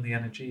burn the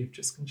energy you've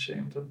just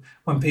consumed. And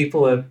when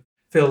people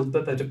feel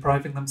that they're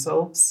depriving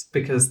themselves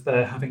because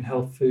they're having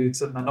health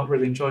foods and they're not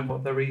really enjoying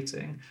what they're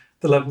eating,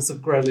 the levels of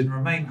ghrelin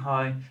remain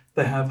high,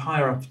 they have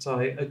higher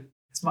appetite.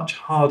 It's much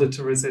harder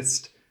to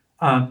resist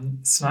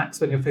snacks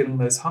when you're feeling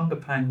those hunger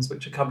pangs,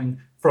 which are coming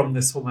from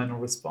this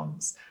hormonal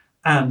response,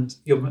 and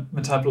your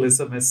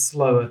metabolism is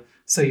slower,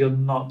 so you're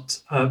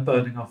not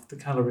burning off the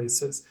calories.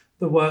 So it's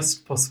the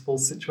worst possible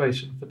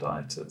situation for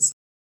dieters.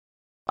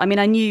 I mean,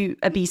 I knew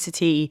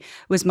obesity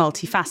was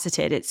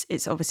multifaceted.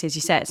 It's obviously, as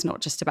you say, it's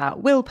not just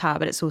about willpower,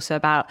 but it's also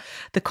about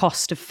the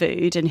cost of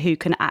food and who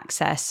can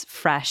access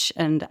fresh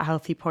and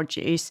healthy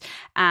produce.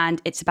 And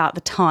it's about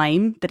the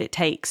time that it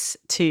takes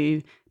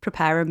to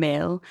prepare a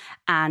meal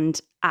and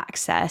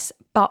access.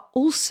 But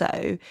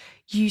also,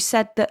 you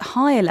said that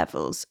higher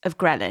levels of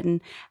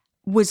ghrelin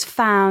was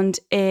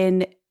found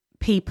in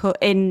people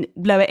in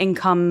lower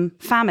income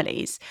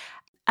families.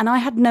 And I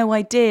had no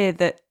idea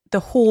that the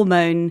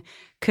hormone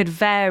could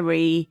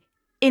vary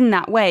in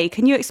that way.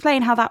 Can you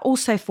explain how that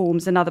also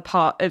forms another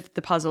part of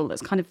the puzzle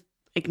that's kind of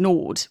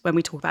ignored when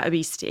we talk about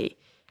obesity?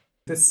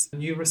 This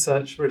new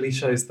research really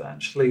shows that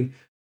actually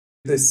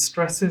the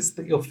stresses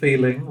that you're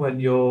feeling when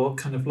you're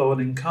kind of low on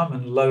income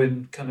and low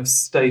in kind of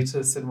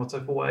status in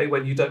whatever way,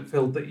 when you don't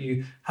feel that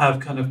you have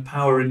kind of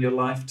power in your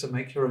life to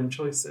make your own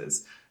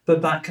choices,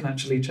 that can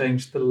actually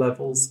change the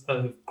levels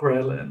of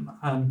ghrelin.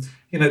 And,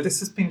 this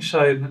has been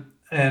shown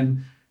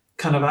in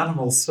kind of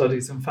animal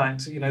studies. In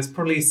fact, it's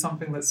probably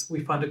something that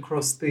we find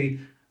across the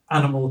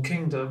animal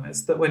kingdom,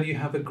 is that when you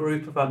have a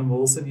group of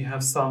animals and you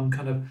have some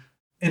kind of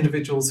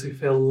individuals who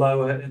feel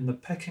lower in the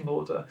pecking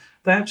order,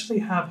 they actually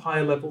have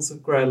higher levels of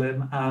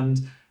ghrelin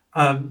and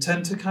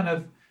tend to kind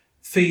of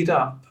feed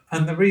up.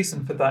 And the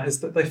reason for that is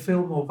that they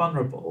feel more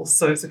vulnerable.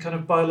 So it's a kind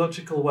of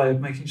biological way of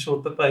making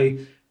sure that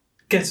they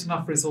get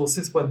enough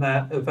resources when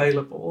they're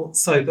available,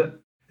 so that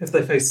if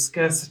they face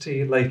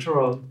scarcity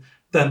later on,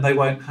 then they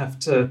won't have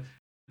to,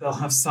 they'll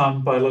have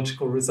some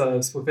biological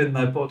reserves within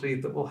their body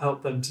that will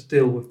help them to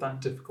deal with that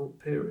difficult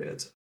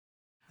period.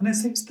 And it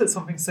seems that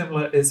something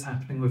similar is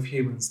happening with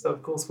humans, though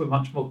of course we're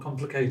much more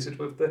complicated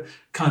with the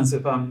kinds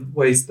of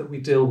ways that we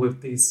deal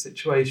with these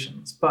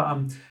situations.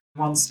 But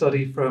one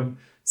study from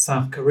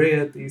South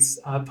Korea, these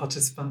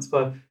participants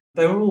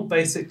they were all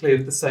basically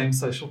of the same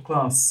social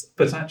class,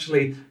 but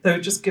actually they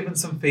were just given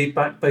some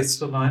feedback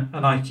based on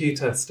an IQ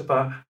test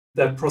about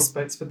their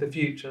prospects for the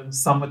future. And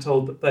some were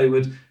told that they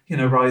would,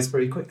 rise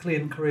very quickly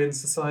in Korean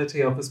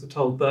society. Others were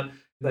told that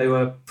they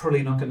were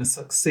probably not going to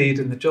succeed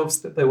in the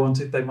jobs that they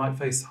wanted. They might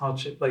face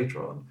hardship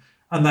later on.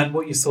 And then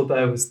what you saw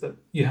there was that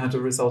you had a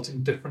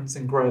resulting difference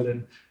in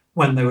ghrelin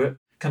when they were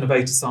kind of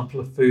ate a sample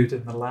of food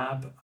in the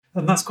lab.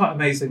 And that's quite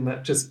amazing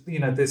that just,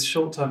 this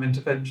short-term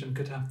intervention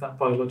could have that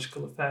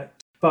biological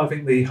effect. But I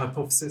think the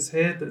hypothesis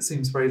here that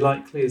seems very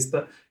likely is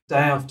that day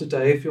after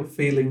day, if you're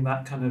feeling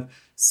that kind of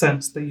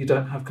sense that you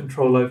don't have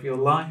control over your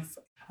life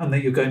and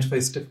that you're going to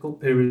face difficult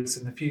periods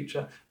in the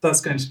future,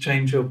 that's going to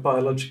change your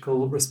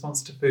biological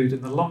response to food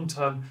in the long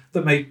term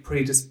that may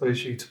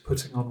predispose you to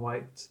putting on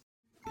weight.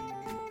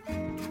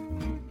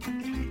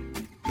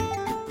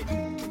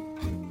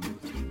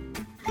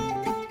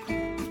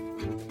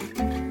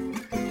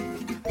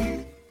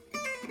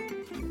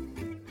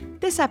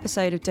 This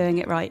episode of Doing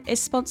It Right is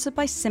sponsored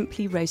by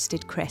Simply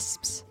Roasted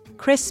Crisps.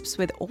 Crisps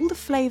with all the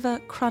flavour,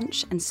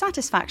 crunch and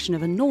satisfaction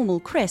of a normal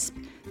crisp,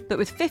 but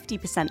with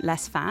 50%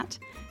 less fat,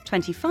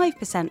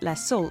 25%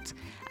 less salt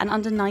and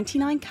under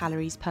 99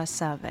 calories per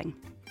serving.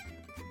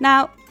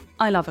 Now,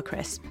 I love a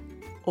crisp,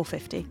 or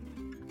 50.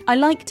 I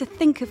like to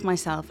think of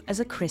myself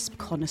as a crisp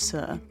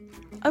connoisseur.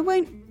 I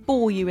won't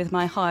bore you with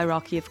my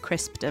hierarchy of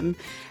crispdom,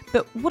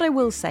 but what I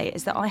will say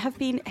is that I have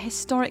been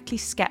historically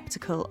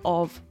sceptical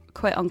of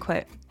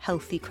quote-unquote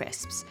healthy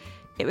crisps.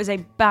 It was a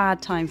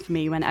bad time for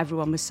me when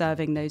everyone was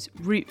serving those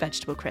root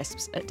vegetable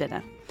crisps at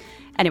dinner.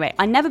 Anyway,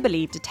 I never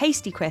believed a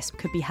tasty crisp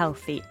could be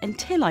healthy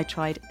until I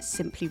tried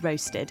Simply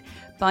Roasted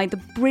by the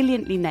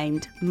brilliantly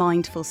named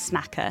Mindful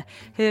Snacker,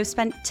 who have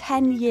spent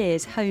 10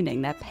 years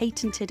honing their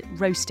patented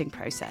roasting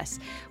process,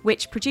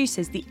 which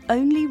produces the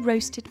only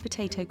roasted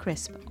potato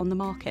crisp on the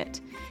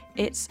market.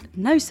 It's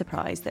no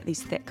surprise that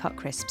these thick-cut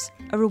crisps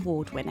are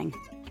award-winning.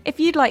 If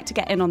you'd like to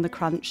get in on the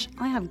crunch,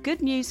 I have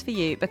good news for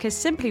you because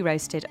Simply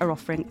Roasted are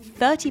offering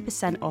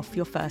 30% off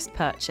your first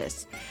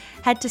purchase.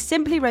 Head to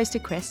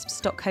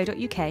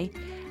simplyroastedcrisps.co.uk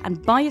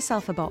and buy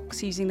yourself a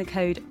box using the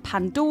code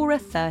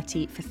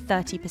PANDORA30 for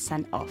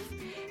 30% off.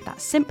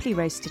 That's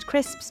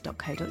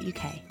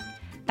simplyroastedcrisps.co.uk.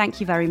 Thank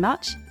you very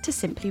much to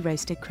Simply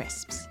Roasted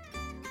Crisps.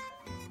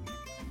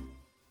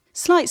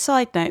 Slight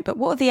side note, but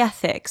what are the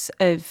ethics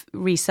of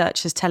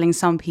researchers telling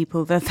some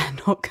people that they're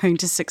not going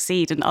to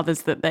succeed and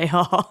others that they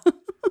are?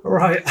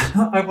 Right,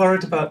 I'm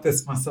worried about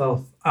this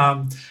myself.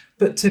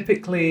 But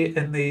typically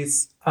in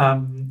these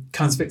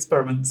kinds of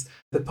experiments,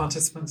 the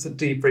participants are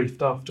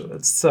debriefed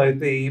afterwards. So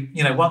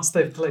once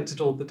they've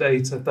collected all the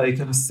data, they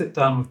kind of sit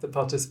down with the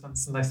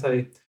participants and they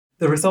say,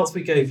 the results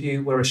we gave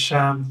you were a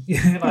sham.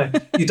 You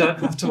don't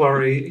have to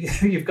worry.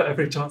 You've got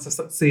every chance of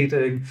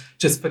succeeding.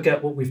 Just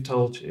forget what we've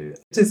told you.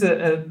 It is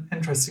an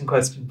interesting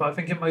question, but I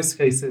think in most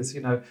cases,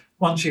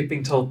 once you've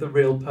been told the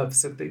real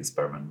purpose of the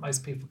experiment,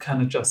 most people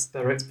can adjust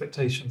their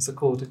expectations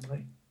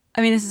accordingly.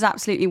 I mean, this is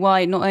absolutely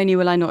why not only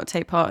will I not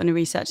take part in a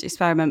research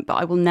experiment, but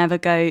I will never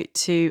go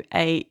to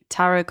a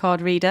tarot card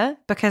reader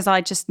because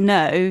I just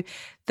know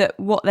that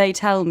what they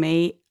tell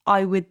me,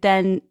 I would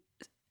then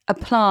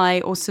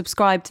apply or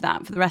subscribe to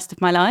that for the rest of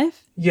my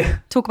life. Yeah.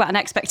 Talk about an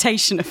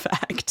expectation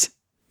effect.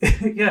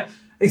 Yeah,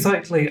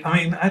 exactly.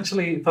 I mean,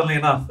 actually, funnily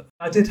enough,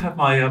 I did have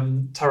my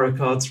tarot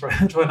cards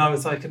read when I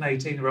was like an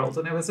 18-year-old,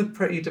 and it was a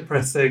pretty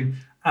depressing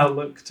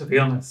outlook, to be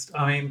honest.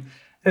 I mean,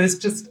 it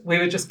was we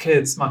were just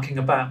kids mucking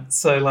about.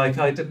 So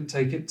I didn't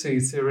take it too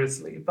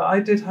seriously. But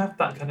I did have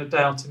that kind of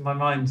doubt in my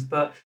mind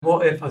that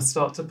what if I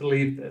start to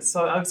believe this?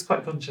 So I was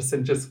quite conscious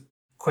in just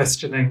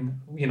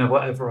questioning,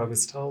 whatever I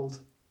was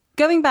told.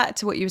 Going back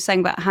to what you were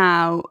saying about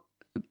how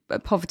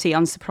poverty,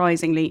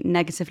 unsurprisingly,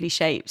 negatively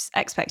shapes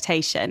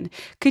expectation,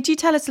 could you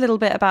tell us a little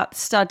bit about the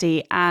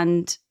study?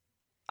 And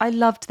I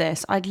loved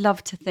this. I'd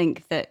love to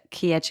think that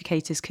key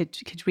educators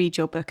could read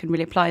your book and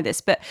really apply this.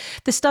 But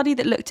the study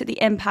that looked at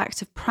the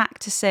impact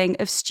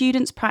of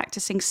students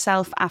practicing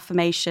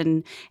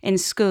self-affirmation in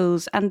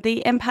schools and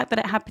the impact that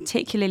it had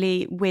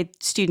particularly with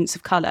students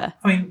of colour.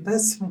 I mean,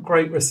 there's some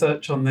great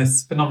research on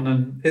this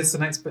phenomenon. It's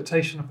an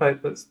expectation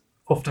effect that's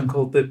often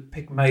called the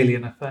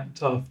Pygmalion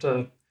effect,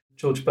 after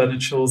George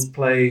Bernard Shaw's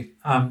play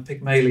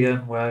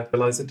Pygmalion, where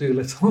Eliza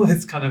Doolittle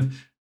is kind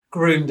of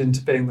groomed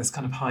into being this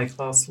kind of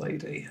high-class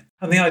lady.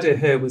 And the idea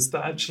here was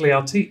that actually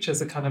our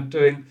teachers are kind of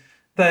doing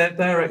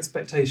their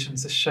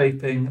expectations are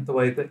shaping the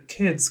way that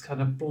kids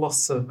kind of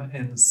blossom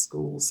in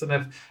schools. And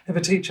if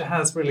a teacher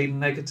has really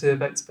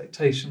negative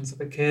expectations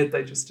of a kid,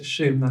 they just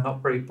assume they're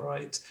not very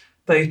bright.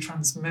 They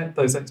transmit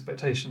those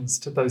expectations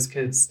to those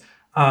kids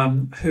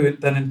who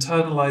then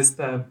internalize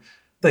them.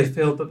 They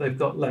feel that they've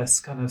got less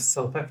kind of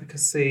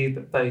self-efficacy,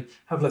 that they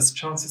have less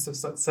chances of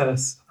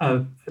success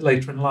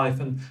later in life,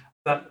 and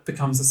that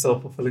becomes a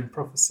self-fulfilling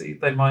prophecy.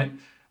 They might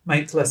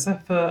make less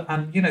effort,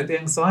 and the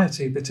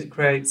anxiety that it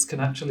creates can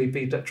actually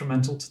be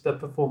detrimental to their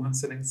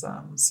performance in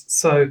exams.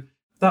 So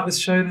that was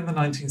shown in the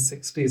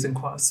 1960s in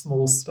quite a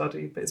small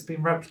study, but it's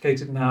been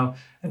replicated now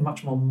in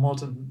much more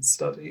modern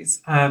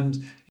studies.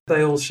 And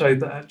they all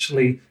showed that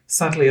actually,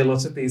 sadly, a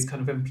lot of these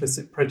kind of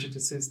implicit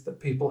prejudices that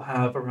people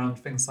have around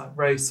things like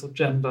race or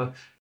gender,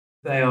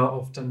 they are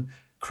often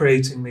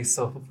creating these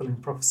self-fulfilling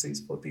prophecies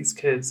for these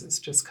kids. It's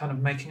just kind of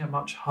making it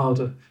much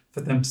harder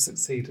for them to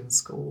succeed in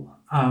school.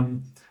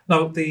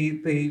 Now,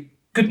 the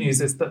good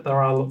news is that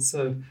there are lots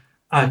of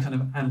kind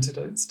of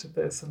antidotes to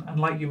this. And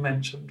like you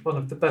mentioned, one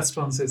of the best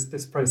ones is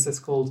this process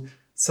called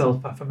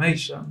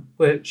self-affirmation,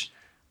 which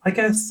I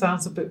guess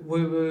sounds a bit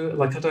woo-woo.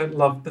 Like, I don't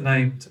love the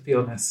name, to be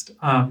honest.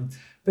 But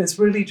it's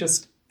really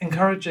just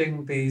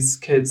encouraging these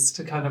kids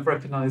to kind of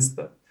recognise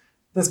that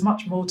there's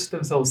much more to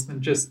themselves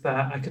than just their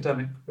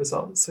academic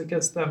results. So it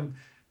gets them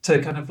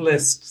to kind of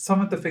list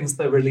some of the things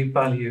they really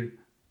value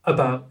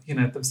about,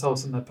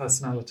 themselves and their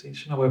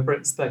personalities, whether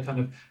it's their kind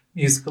of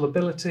musical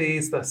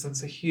abilities, their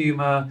sense of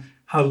humour,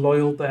 how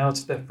loyal they are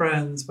to their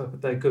friends, whether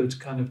they're good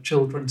kind of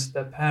children to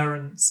their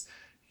parents,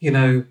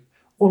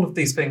 all of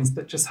these things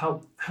that just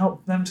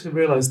help them to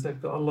realise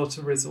they've got a lot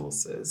of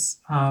resources.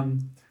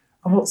 And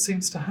what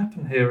seems to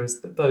happen here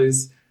is that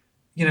those,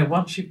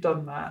 once you've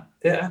done that,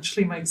 it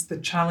actually makes the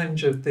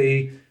challenge of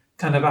the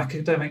kind of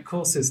academic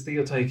courses that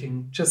you're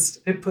taking,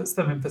 it puts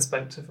them in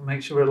perspective and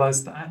makes you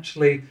realise that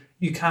actually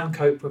you can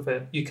cope with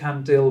it. You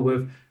can deal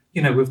with,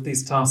 with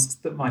these tasks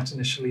that might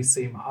initially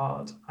seem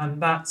hard.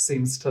 And that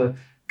seems to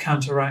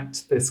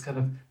counteract this kind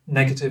of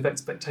negative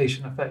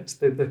expectation effect,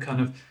 the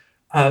kind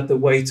of the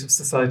weight of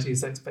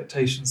society's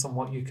expectations on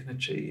what you can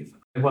achieve.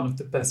 One of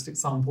the best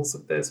examples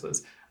of this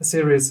was a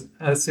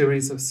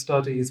series of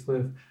studies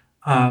with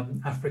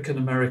African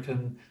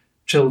American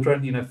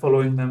children,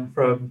 following them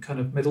from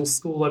kind of middle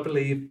school, I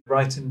believe,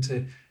 right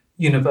into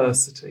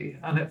university.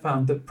 And it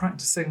found that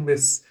practicing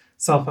this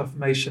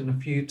self-affirmation a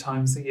few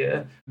times a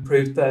year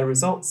improved their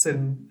results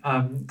in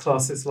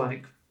classes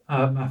like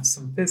maths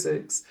and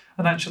physics,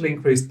 and actually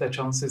increased their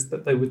chances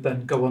that they would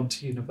then go on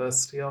to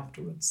university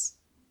afterwards.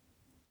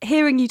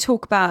 Hearing you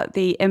talk about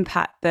the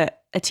impact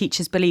that a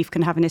teacher's belief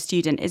can have in a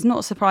student is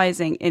not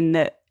surprising, in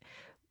that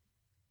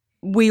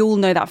we all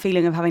know that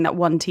feeling of having that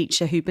one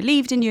teacher who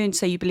believed in you and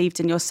so you believed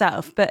in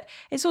yourself. But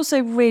it's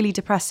also really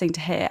depressing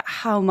to hear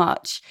how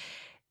much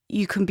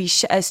you can be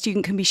a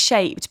student can be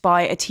shaped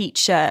by a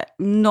teacher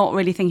not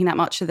really thinking that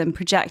much of them,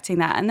 projecting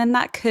that, and then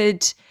that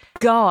could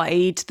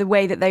guide the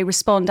way that they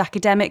respond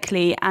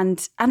academically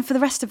and for the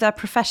rest of their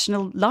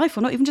professional life,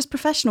 or not even just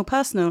professional,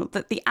 personal,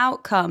 that the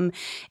outcome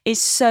is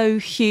so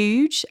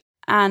huge.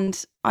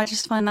 And I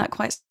just find that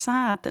quite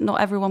sad that not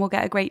everyone will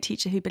get a great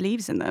teacher who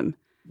believes in them.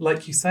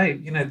 Like you say,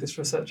 this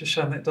research has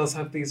shown that it does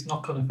have these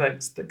knock-on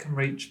effects that can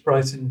reach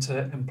right into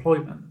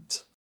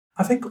employment.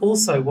 I think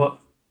also what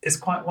is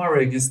quite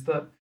worrying is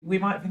that we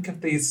might think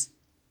of these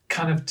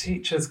kind of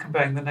teachers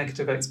conveying the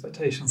negative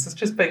expectations as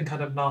just being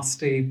kind of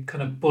nasty,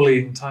 kind of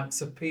bullying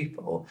types of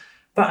people.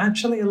 But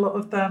actually, a lot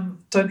of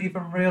them don't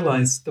even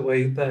realise the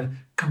way they're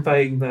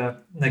conveying their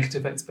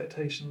negative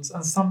expectations.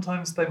 And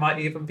sometimes they might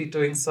even be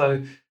doing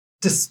so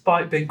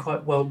despite being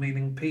quite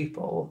well-meaning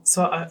people.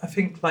 So I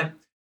think, like,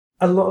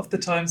 a lot of the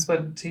times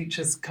when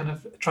teachers kind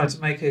of try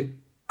to make a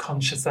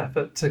conscious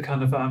effort to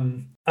kind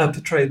of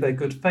portray their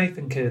good faith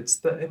in kids,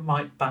 that it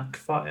might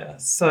backfire.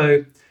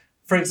 So,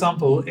 for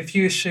example, if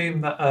you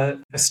assume that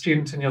a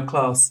student in your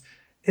class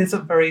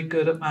isn't very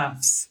good at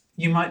maths,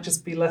 you might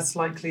just be less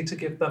likely to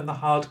give them the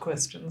hard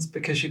questions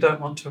because you don't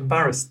want to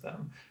embarrass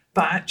them.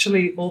 But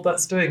actually, all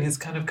that's doing is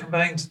kind of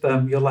conveying to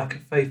them your lack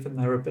of faith in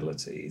their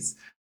abilities.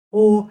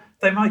 Or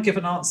they might give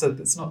an answer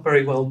that's not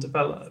very well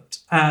developed.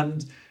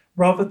 And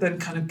rather than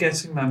kind of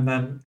getting them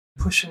then,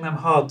 pushing them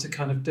hard to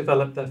kind of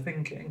develop their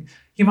thinking,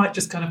 you might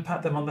just kind of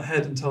pat them on the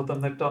head and tell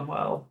them they've done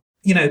well.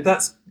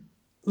 That's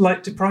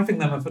like depriving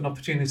them of an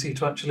opportunity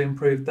to actually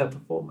improve their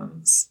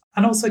performance.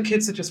 And also,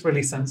 kids are just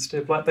really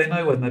sensitive, like they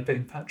know when they're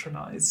being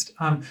patronised.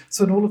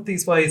 So in all of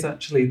these ways,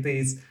 actually,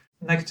 these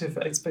negative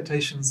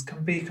expectations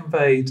can be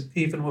conveyed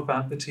even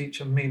without the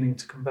teacher meaning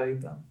to convey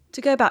them.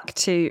 To go back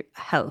to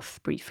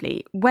health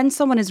briefly, when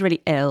someone is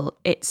really ill,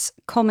 it's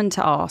common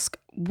to ask,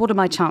 what are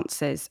my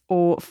chances?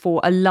 Or for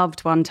a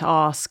loved one to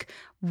ask,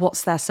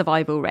 what's their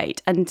survival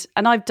rate? And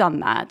I've done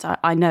that.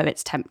 I know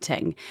it's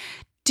tempting.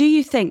 Do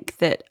you think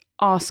that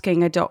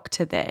asking a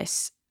doctor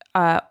this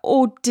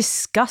or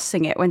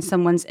discussing it when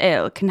someone's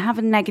ill can have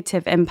a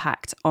negative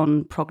impact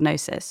on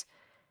prognosis?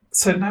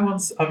 So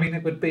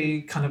it would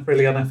be kind of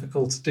really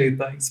unethical to do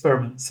that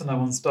experiment, so no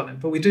one's done it.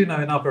 But we do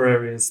know in other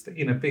areas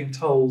that, being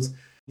told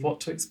what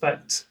to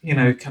expect,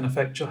 can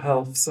affect your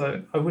health.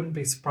 So I wouldn't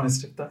be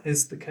surprised if that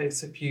is the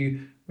case. If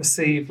you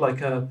receive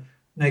like a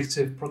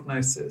negative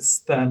prognosis,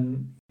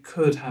 then it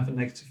could have a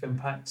negative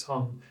impact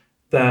on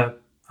their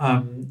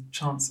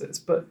chances.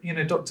 But,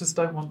 doctors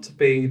don't want to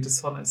be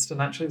dishonest.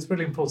 And actually, it's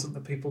really important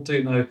that people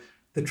do know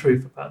the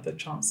truth about their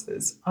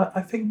chances.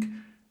 I think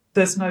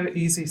there's no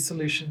easy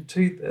solution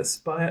to this,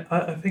 but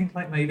I think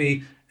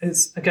maybe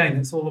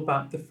it's all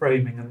about the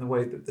framing and the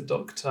way that the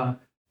doctor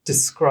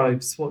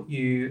describes what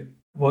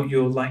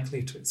you're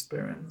likely to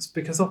experience,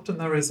 because often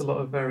there is a lot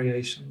of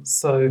variation.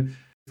 So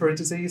for a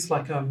disease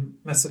like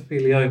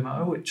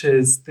mesothelioma, which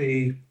is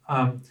a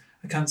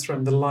cancer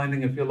in the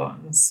lining of your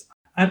lungs,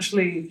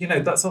 actually,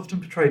 that's often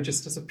portrayed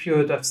just as a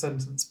pure death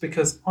sentence,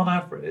 because on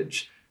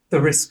average,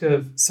 the risk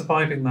of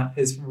surviving that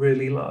is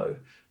really low.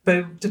 But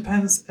it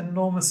depends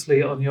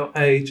enormously on your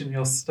age and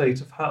your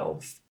state of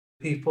health.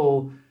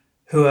 People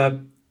who are,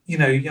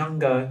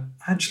 younger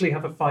actually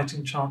have a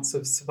fighting chance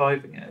of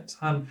surviving it.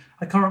 And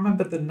I can't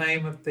remember the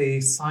name of the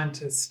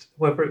scientist,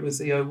 whether it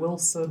was E.O.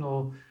 Wilson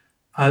or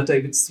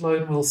David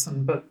Sloan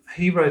Wilson, but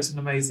he wrote an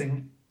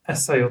amazing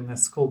essay on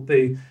this called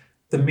The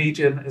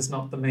Median is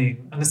Not the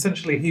Mean. And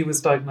essentially he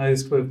was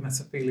diagnosed with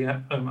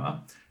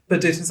mesothelioma, but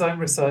did his own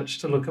research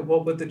to look at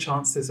what were the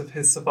chances of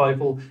his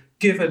survival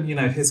given,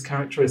 his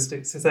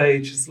characteristics, his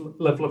age, his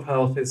level of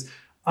health, his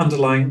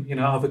underlying,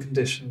 other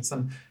conditions.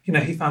 And,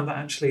 he found that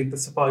actually the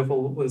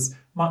survival was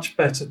much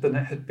better than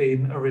it had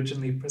been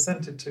originally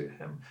presented to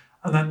him.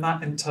 And then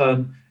that in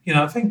turn,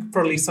 I think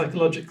probably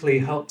psychologically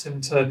helped him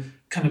to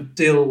kind of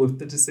deal with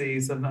the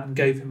disease and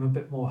gave him a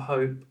bit more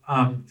hope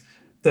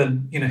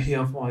than, he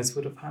otherwise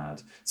would have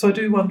had. So I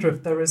do wonder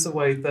if there is a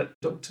way that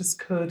doctors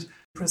could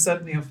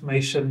present the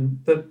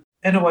information that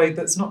in a way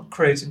that's not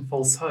creating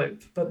false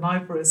hope, but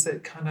neither is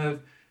it kind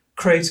of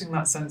creating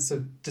that sense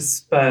of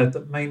despair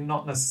that may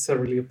not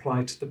necessarily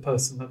apply to the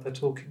person that they're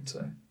talking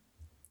to.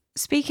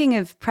 Speaking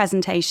of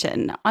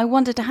presentation, I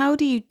wondered, how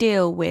do you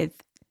deal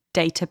with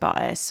data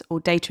bias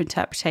or data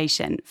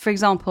interpretation? For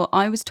example,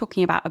 I was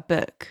talking about a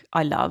book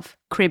I love,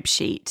 Crib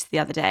Sheet, the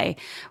other day,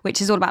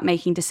 which is all about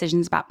making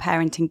decisions about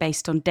parenting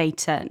based on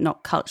data,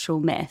 not cultural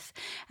myth.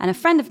 And a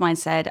friend of mine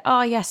said,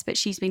 "Oh yes, but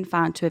she's been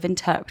found to have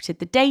interpreted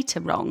the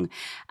data wrong."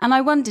 And I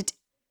wondered,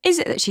 is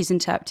it that she's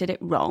interpreted it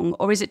wrong,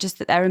 or is it just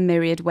that there are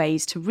myriad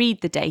ways to read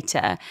the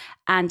data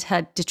and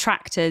her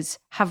detractors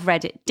have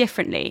read it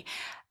differently?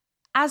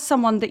 As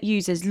someone that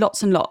uses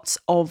lots and lots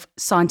of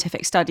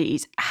scientific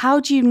studies, how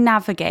do you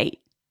navigate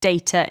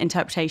data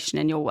interpretation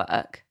in your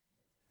work?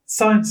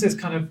 Science is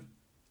kind of,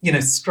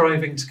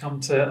 striving to come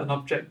to an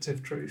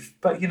objective truth.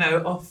 But,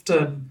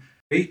 often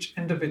each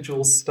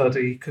individual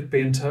study could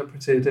be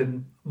interpreted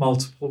in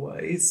multiple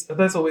ways.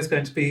 There's always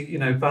going to be,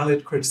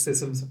 valid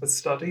criticisms of a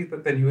study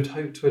that then you would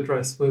hope to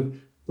address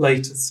with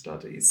later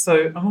studies.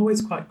 So I'm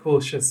always quite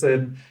cautious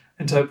in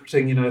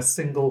interpreting, a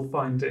single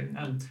finding.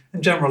 And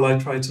in general, I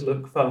try to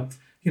look for,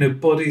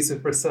 bodies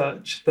of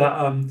research that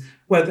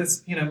where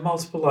there's,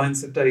 multiple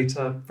lines of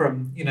data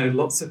from,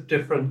 lots of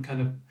different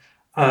kind of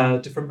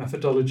different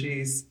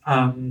methodologies,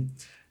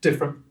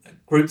 different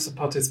groups of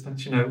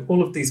participants,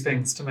 all of these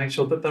things to make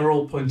sure that they're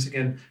all pointing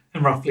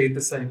in roughly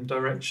the same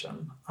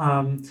direction.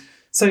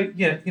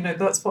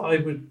 That's what I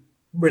would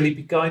really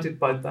be guided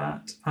by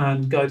that,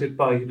 and guided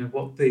by,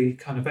 what the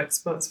kind of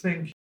experts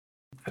think.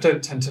 I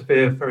don't tend to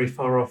veer very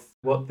far off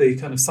what the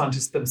kind of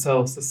scientists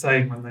themselves are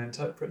saying when they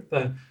interpret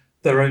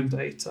their own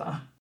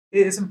data.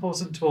 It is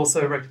important to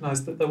also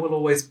recognise that there will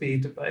always be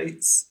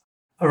debates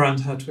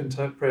around how to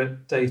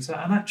interpret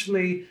data. And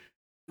actually,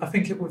 I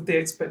think with the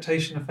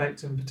expectation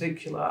effect in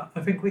particular,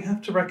 I think we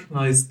have to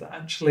recognise that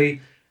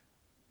actually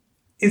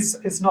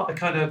it's not a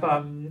kind of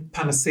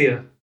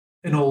panacea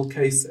in all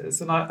cases.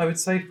 And I would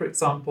say, for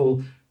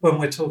example, when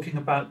we're talking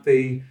about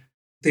the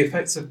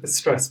effects of the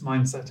stress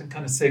mindset and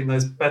kind of seeing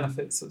those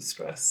benefits of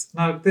stress.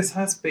 Now, this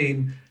has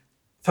been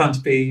found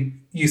to be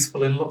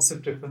useful in lots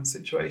of different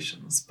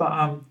situations,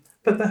 but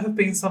there have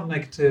been some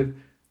negative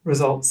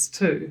results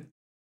too.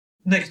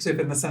 Negative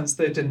in the sense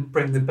that it didn't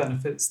bring the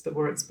benefits that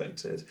were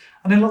expected.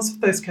 And in lots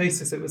of those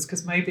cases, it was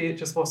because maybe it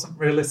just wasn't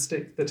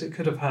realistic that it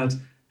could have had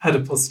a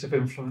positive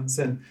influence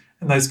in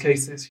those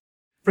cases.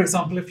 For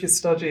example, if you're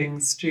studying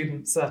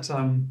students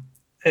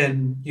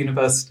in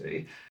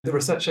university, the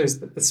research shows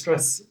that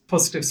the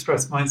positive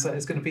stress mindset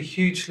is going to be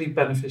hugely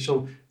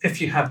beneficial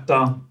if you have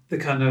done the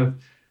kind of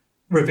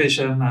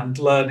revision and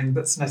learning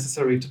that's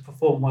necessary to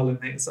perform well in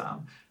the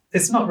exam.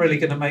 It's not really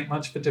going to make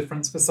much of a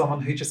difference for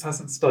someone who just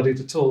hasn't studied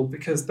at all,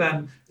 because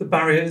then the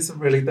barrier isn't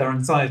really their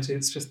anxiety,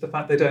 it's just the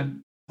fact they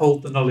don't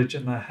hold the knowledge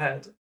in their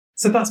head.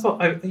 So that's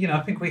what I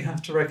think we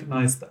have to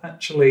recognise, that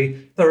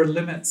actually there are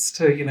limits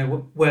to,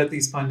 where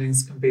these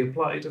findings can be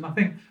applied. And I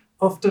think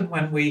often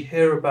when we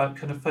hear about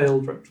kind of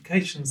failed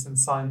replications in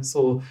science,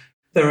 or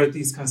there are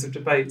these kinds of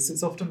debates,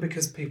 it's often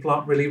because people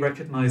aren't really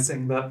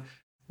recognising that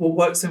what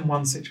works in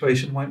one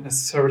situation won't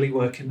necessarily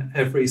work in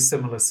every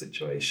similar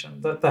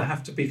situation, that there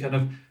have to be kind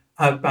of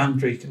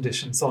boundary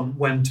conditions on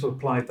when to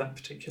apply that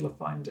particular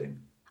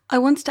finding. I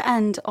wanted to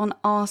end on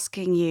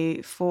asking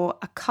you for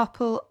a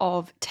couple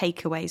of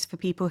takeaways for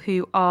people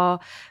who are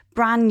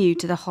brand new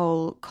to the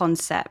whole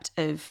concept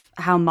of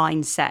how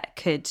mindset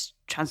could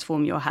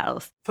transform your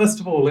health. First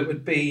of all, it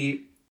would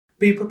be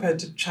prepared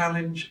to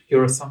challenge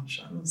your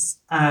assumptions,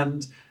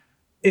 and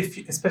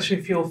especially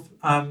if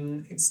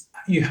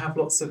you have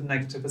lots of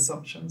negative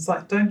assumptions,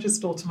 like don't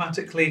just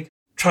automatically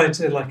try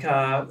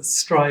to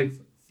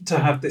strive to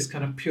have this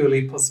kind of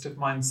purely positive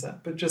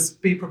mindset, but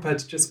just be prepared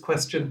to just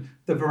question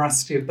the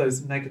veracity of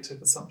those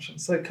negative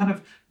assumptions. So kind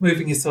of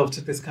moving yourself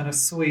to this kind of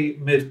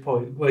sweet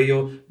midpoint where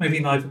you're maybe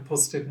neither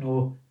positive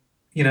nor,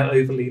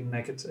 overly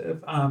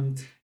negative.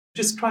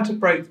 Just try to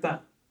break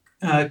that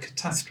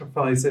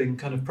catastrophizing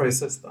kind of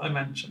process that I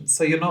mentioned.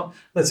 So you're not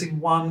letting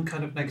one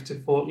kind of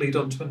negative thought lead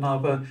on to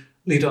another,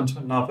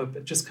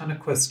 but just kind of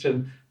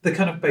question the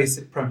kind of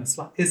basic premise,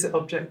 like, is it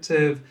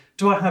objective?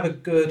 Do I have a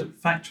good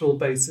factual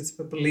basis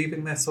for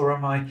believing this, or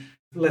am I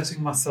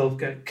letting myself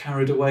get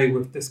carried away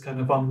with this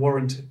kind of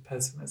unwarranted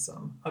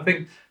pessimism? I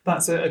think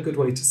that's a good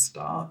way to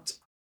start.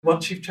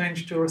 Once you've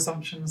changed your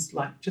assumptions,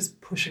 like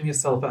just pushing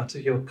yourself out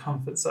of your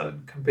comfort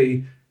zone can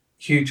be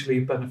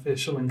hugely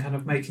beneficial, and kind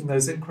of making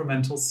those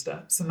incremental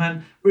steps, and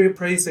then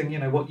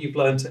reappraising, what you've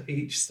learned at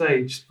each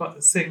stage,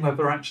 but seeing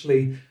whether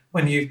actually,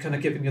 when you've kind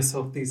of given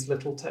yourself these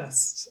little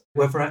tests,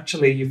 whether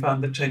actually you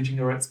found that changing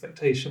your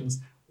expectations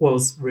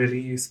was really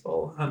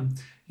useful.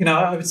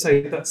 I would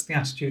say that's the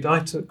attitude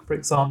I took, for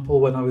example,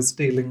 when I was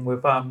dealing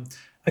with a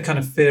kind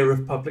of fear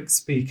of public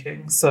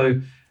speaking.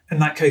 So in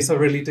that case, I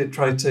really did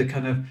try to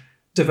kind of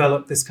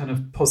develop this kind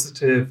of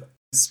positive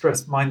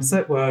stress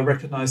mindset where I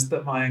recognized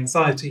that my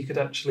anxiety could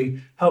actually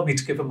help me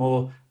to give a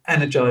more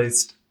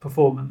energized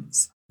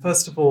performance.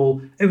 First of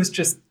all,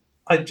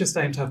 I just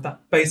aimed to have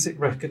that basic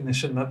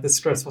recognition that the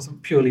stress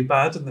wasn't purely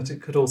bad and that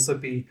it could also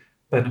be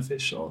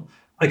beneficial.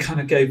 I kind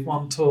of gave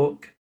one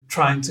talk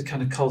trying to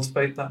kind of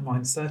cultivate that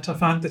mindset. I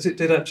found that it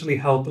did actually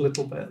help a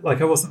little bit.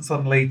 Like I wasn't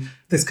suddenly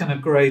this kind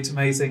of great,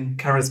 amazing,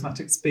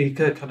 charismatic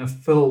speaker kind of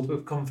filled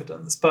with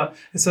confidence, but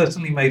it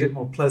certainly made it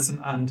more pleasant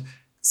and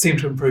seemed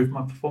to improve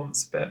my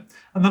performance a bit.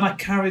 And then I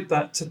carried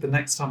that to the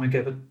next time I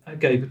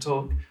gave a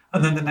talk,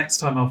 and then the next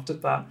time after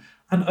that.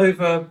 And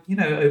over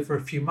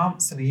a few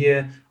months and a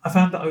year, I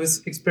found that I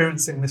was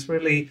experiencing this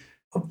really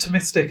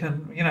optimistic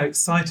and,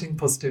 exciting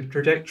positive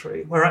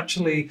trajectory where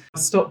actually I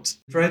stopped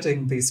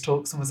dreading these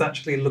talks and was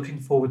actually looking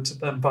forward to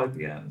them by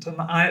the end. And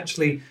I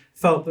actually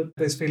felt that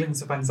those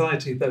feelings of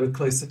anxiety, they were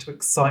closer to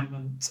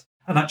excitement.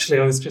 And actually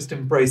I was just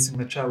embracing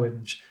the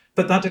challenge.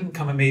 But that didn't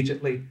come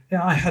immediately.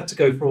 I had to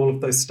go through all of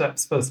those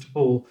steps, first of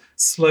all,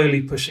 slowly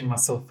pushing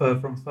myself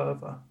further and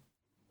further.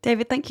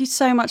 David, thank you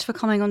so much for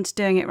coming on to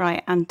Doing It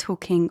Right and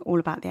talking all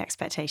about the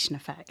expectation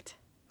effect.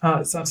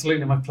 It's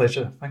absolutely my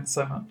pleasure. Thanks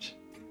so much.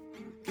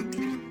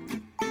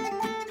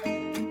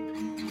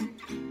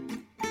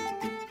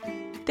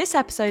 This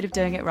episode of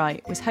Doing It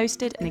Right was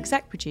hosted and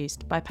exec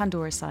produced by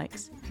Pandora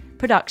Sykes.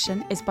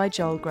 Production is by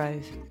Joel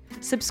Grove.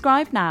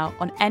 Subscribe now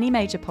on any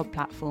major pod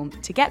platform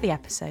to get the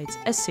episodes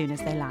as soon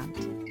as they land.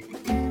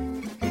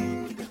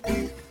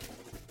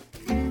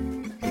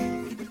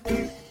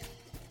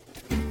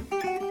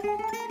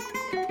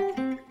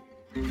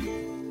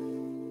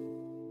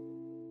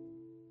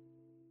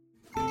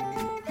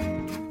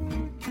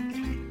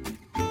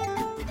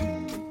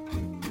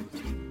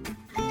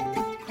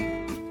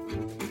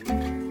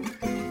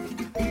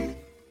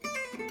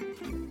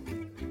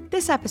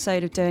 This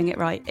episode of Doing It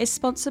Right is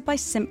sponsored by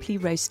Simply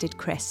Roasted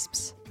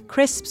Crisps.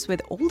 Crisps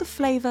with all the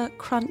flavour,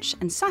 crunch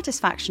and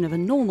satisfaction of a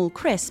normal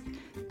crisp,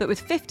 but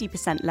with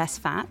 50% less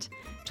fat,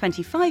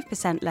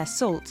 25% less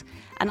salt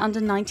and under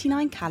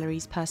 99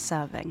 calories per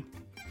serving.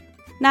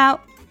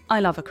 Now, I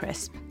love a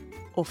crisp,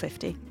 or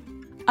 50.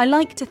 I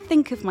like to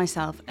think of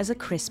myself as a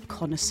crisp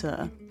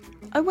connoisseur.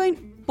 I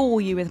won't bore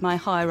you with my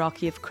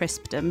hierarchy of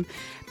crispdom,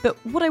 but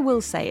what I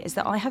will say is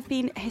that I have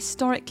been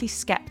historically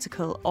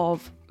sceptical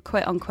of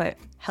quote-unquote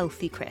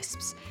healthy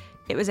crisps.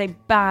 It was a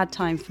bad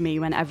time for me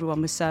when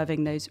everyone was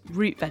serving those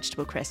root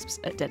vegetable crisps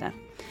at dinner.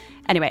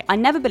 Anyway, I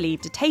never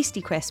believed a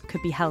tasty crisp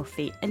could be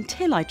healthy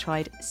until I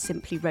tried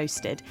Simply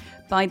Roasted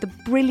by the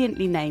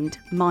brilliantly named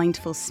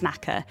Mindful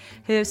Snacker,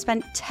 who have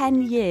spent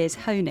 10 years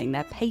honing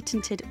their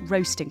patented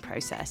roasting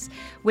process,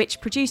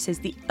 which produces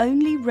the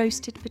only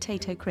roasted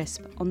potato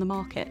crisp on the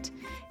market.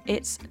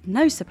 It's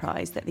no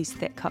surprise that these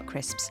thick-cut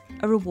crisps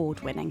are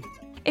award-winning.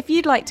 If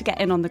you'd like to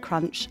get in on the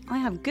crunch, I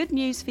have good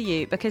news for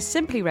you because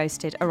Simply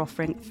Roasted are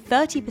offering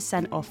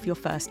 30% off your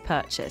first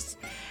purchase.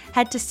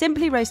 Head to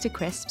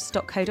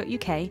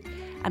simplyroastedcrisps.co.uk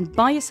and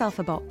buy yourself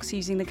a box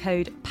using the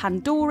code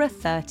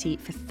PANDORA30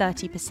 for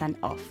 30%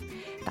 off.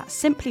 That's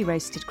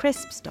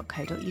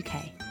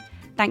simplyroastedcrisps.co.uk.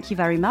 Thank you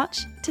very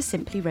much to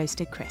Simply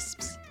Roasted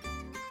Crisps.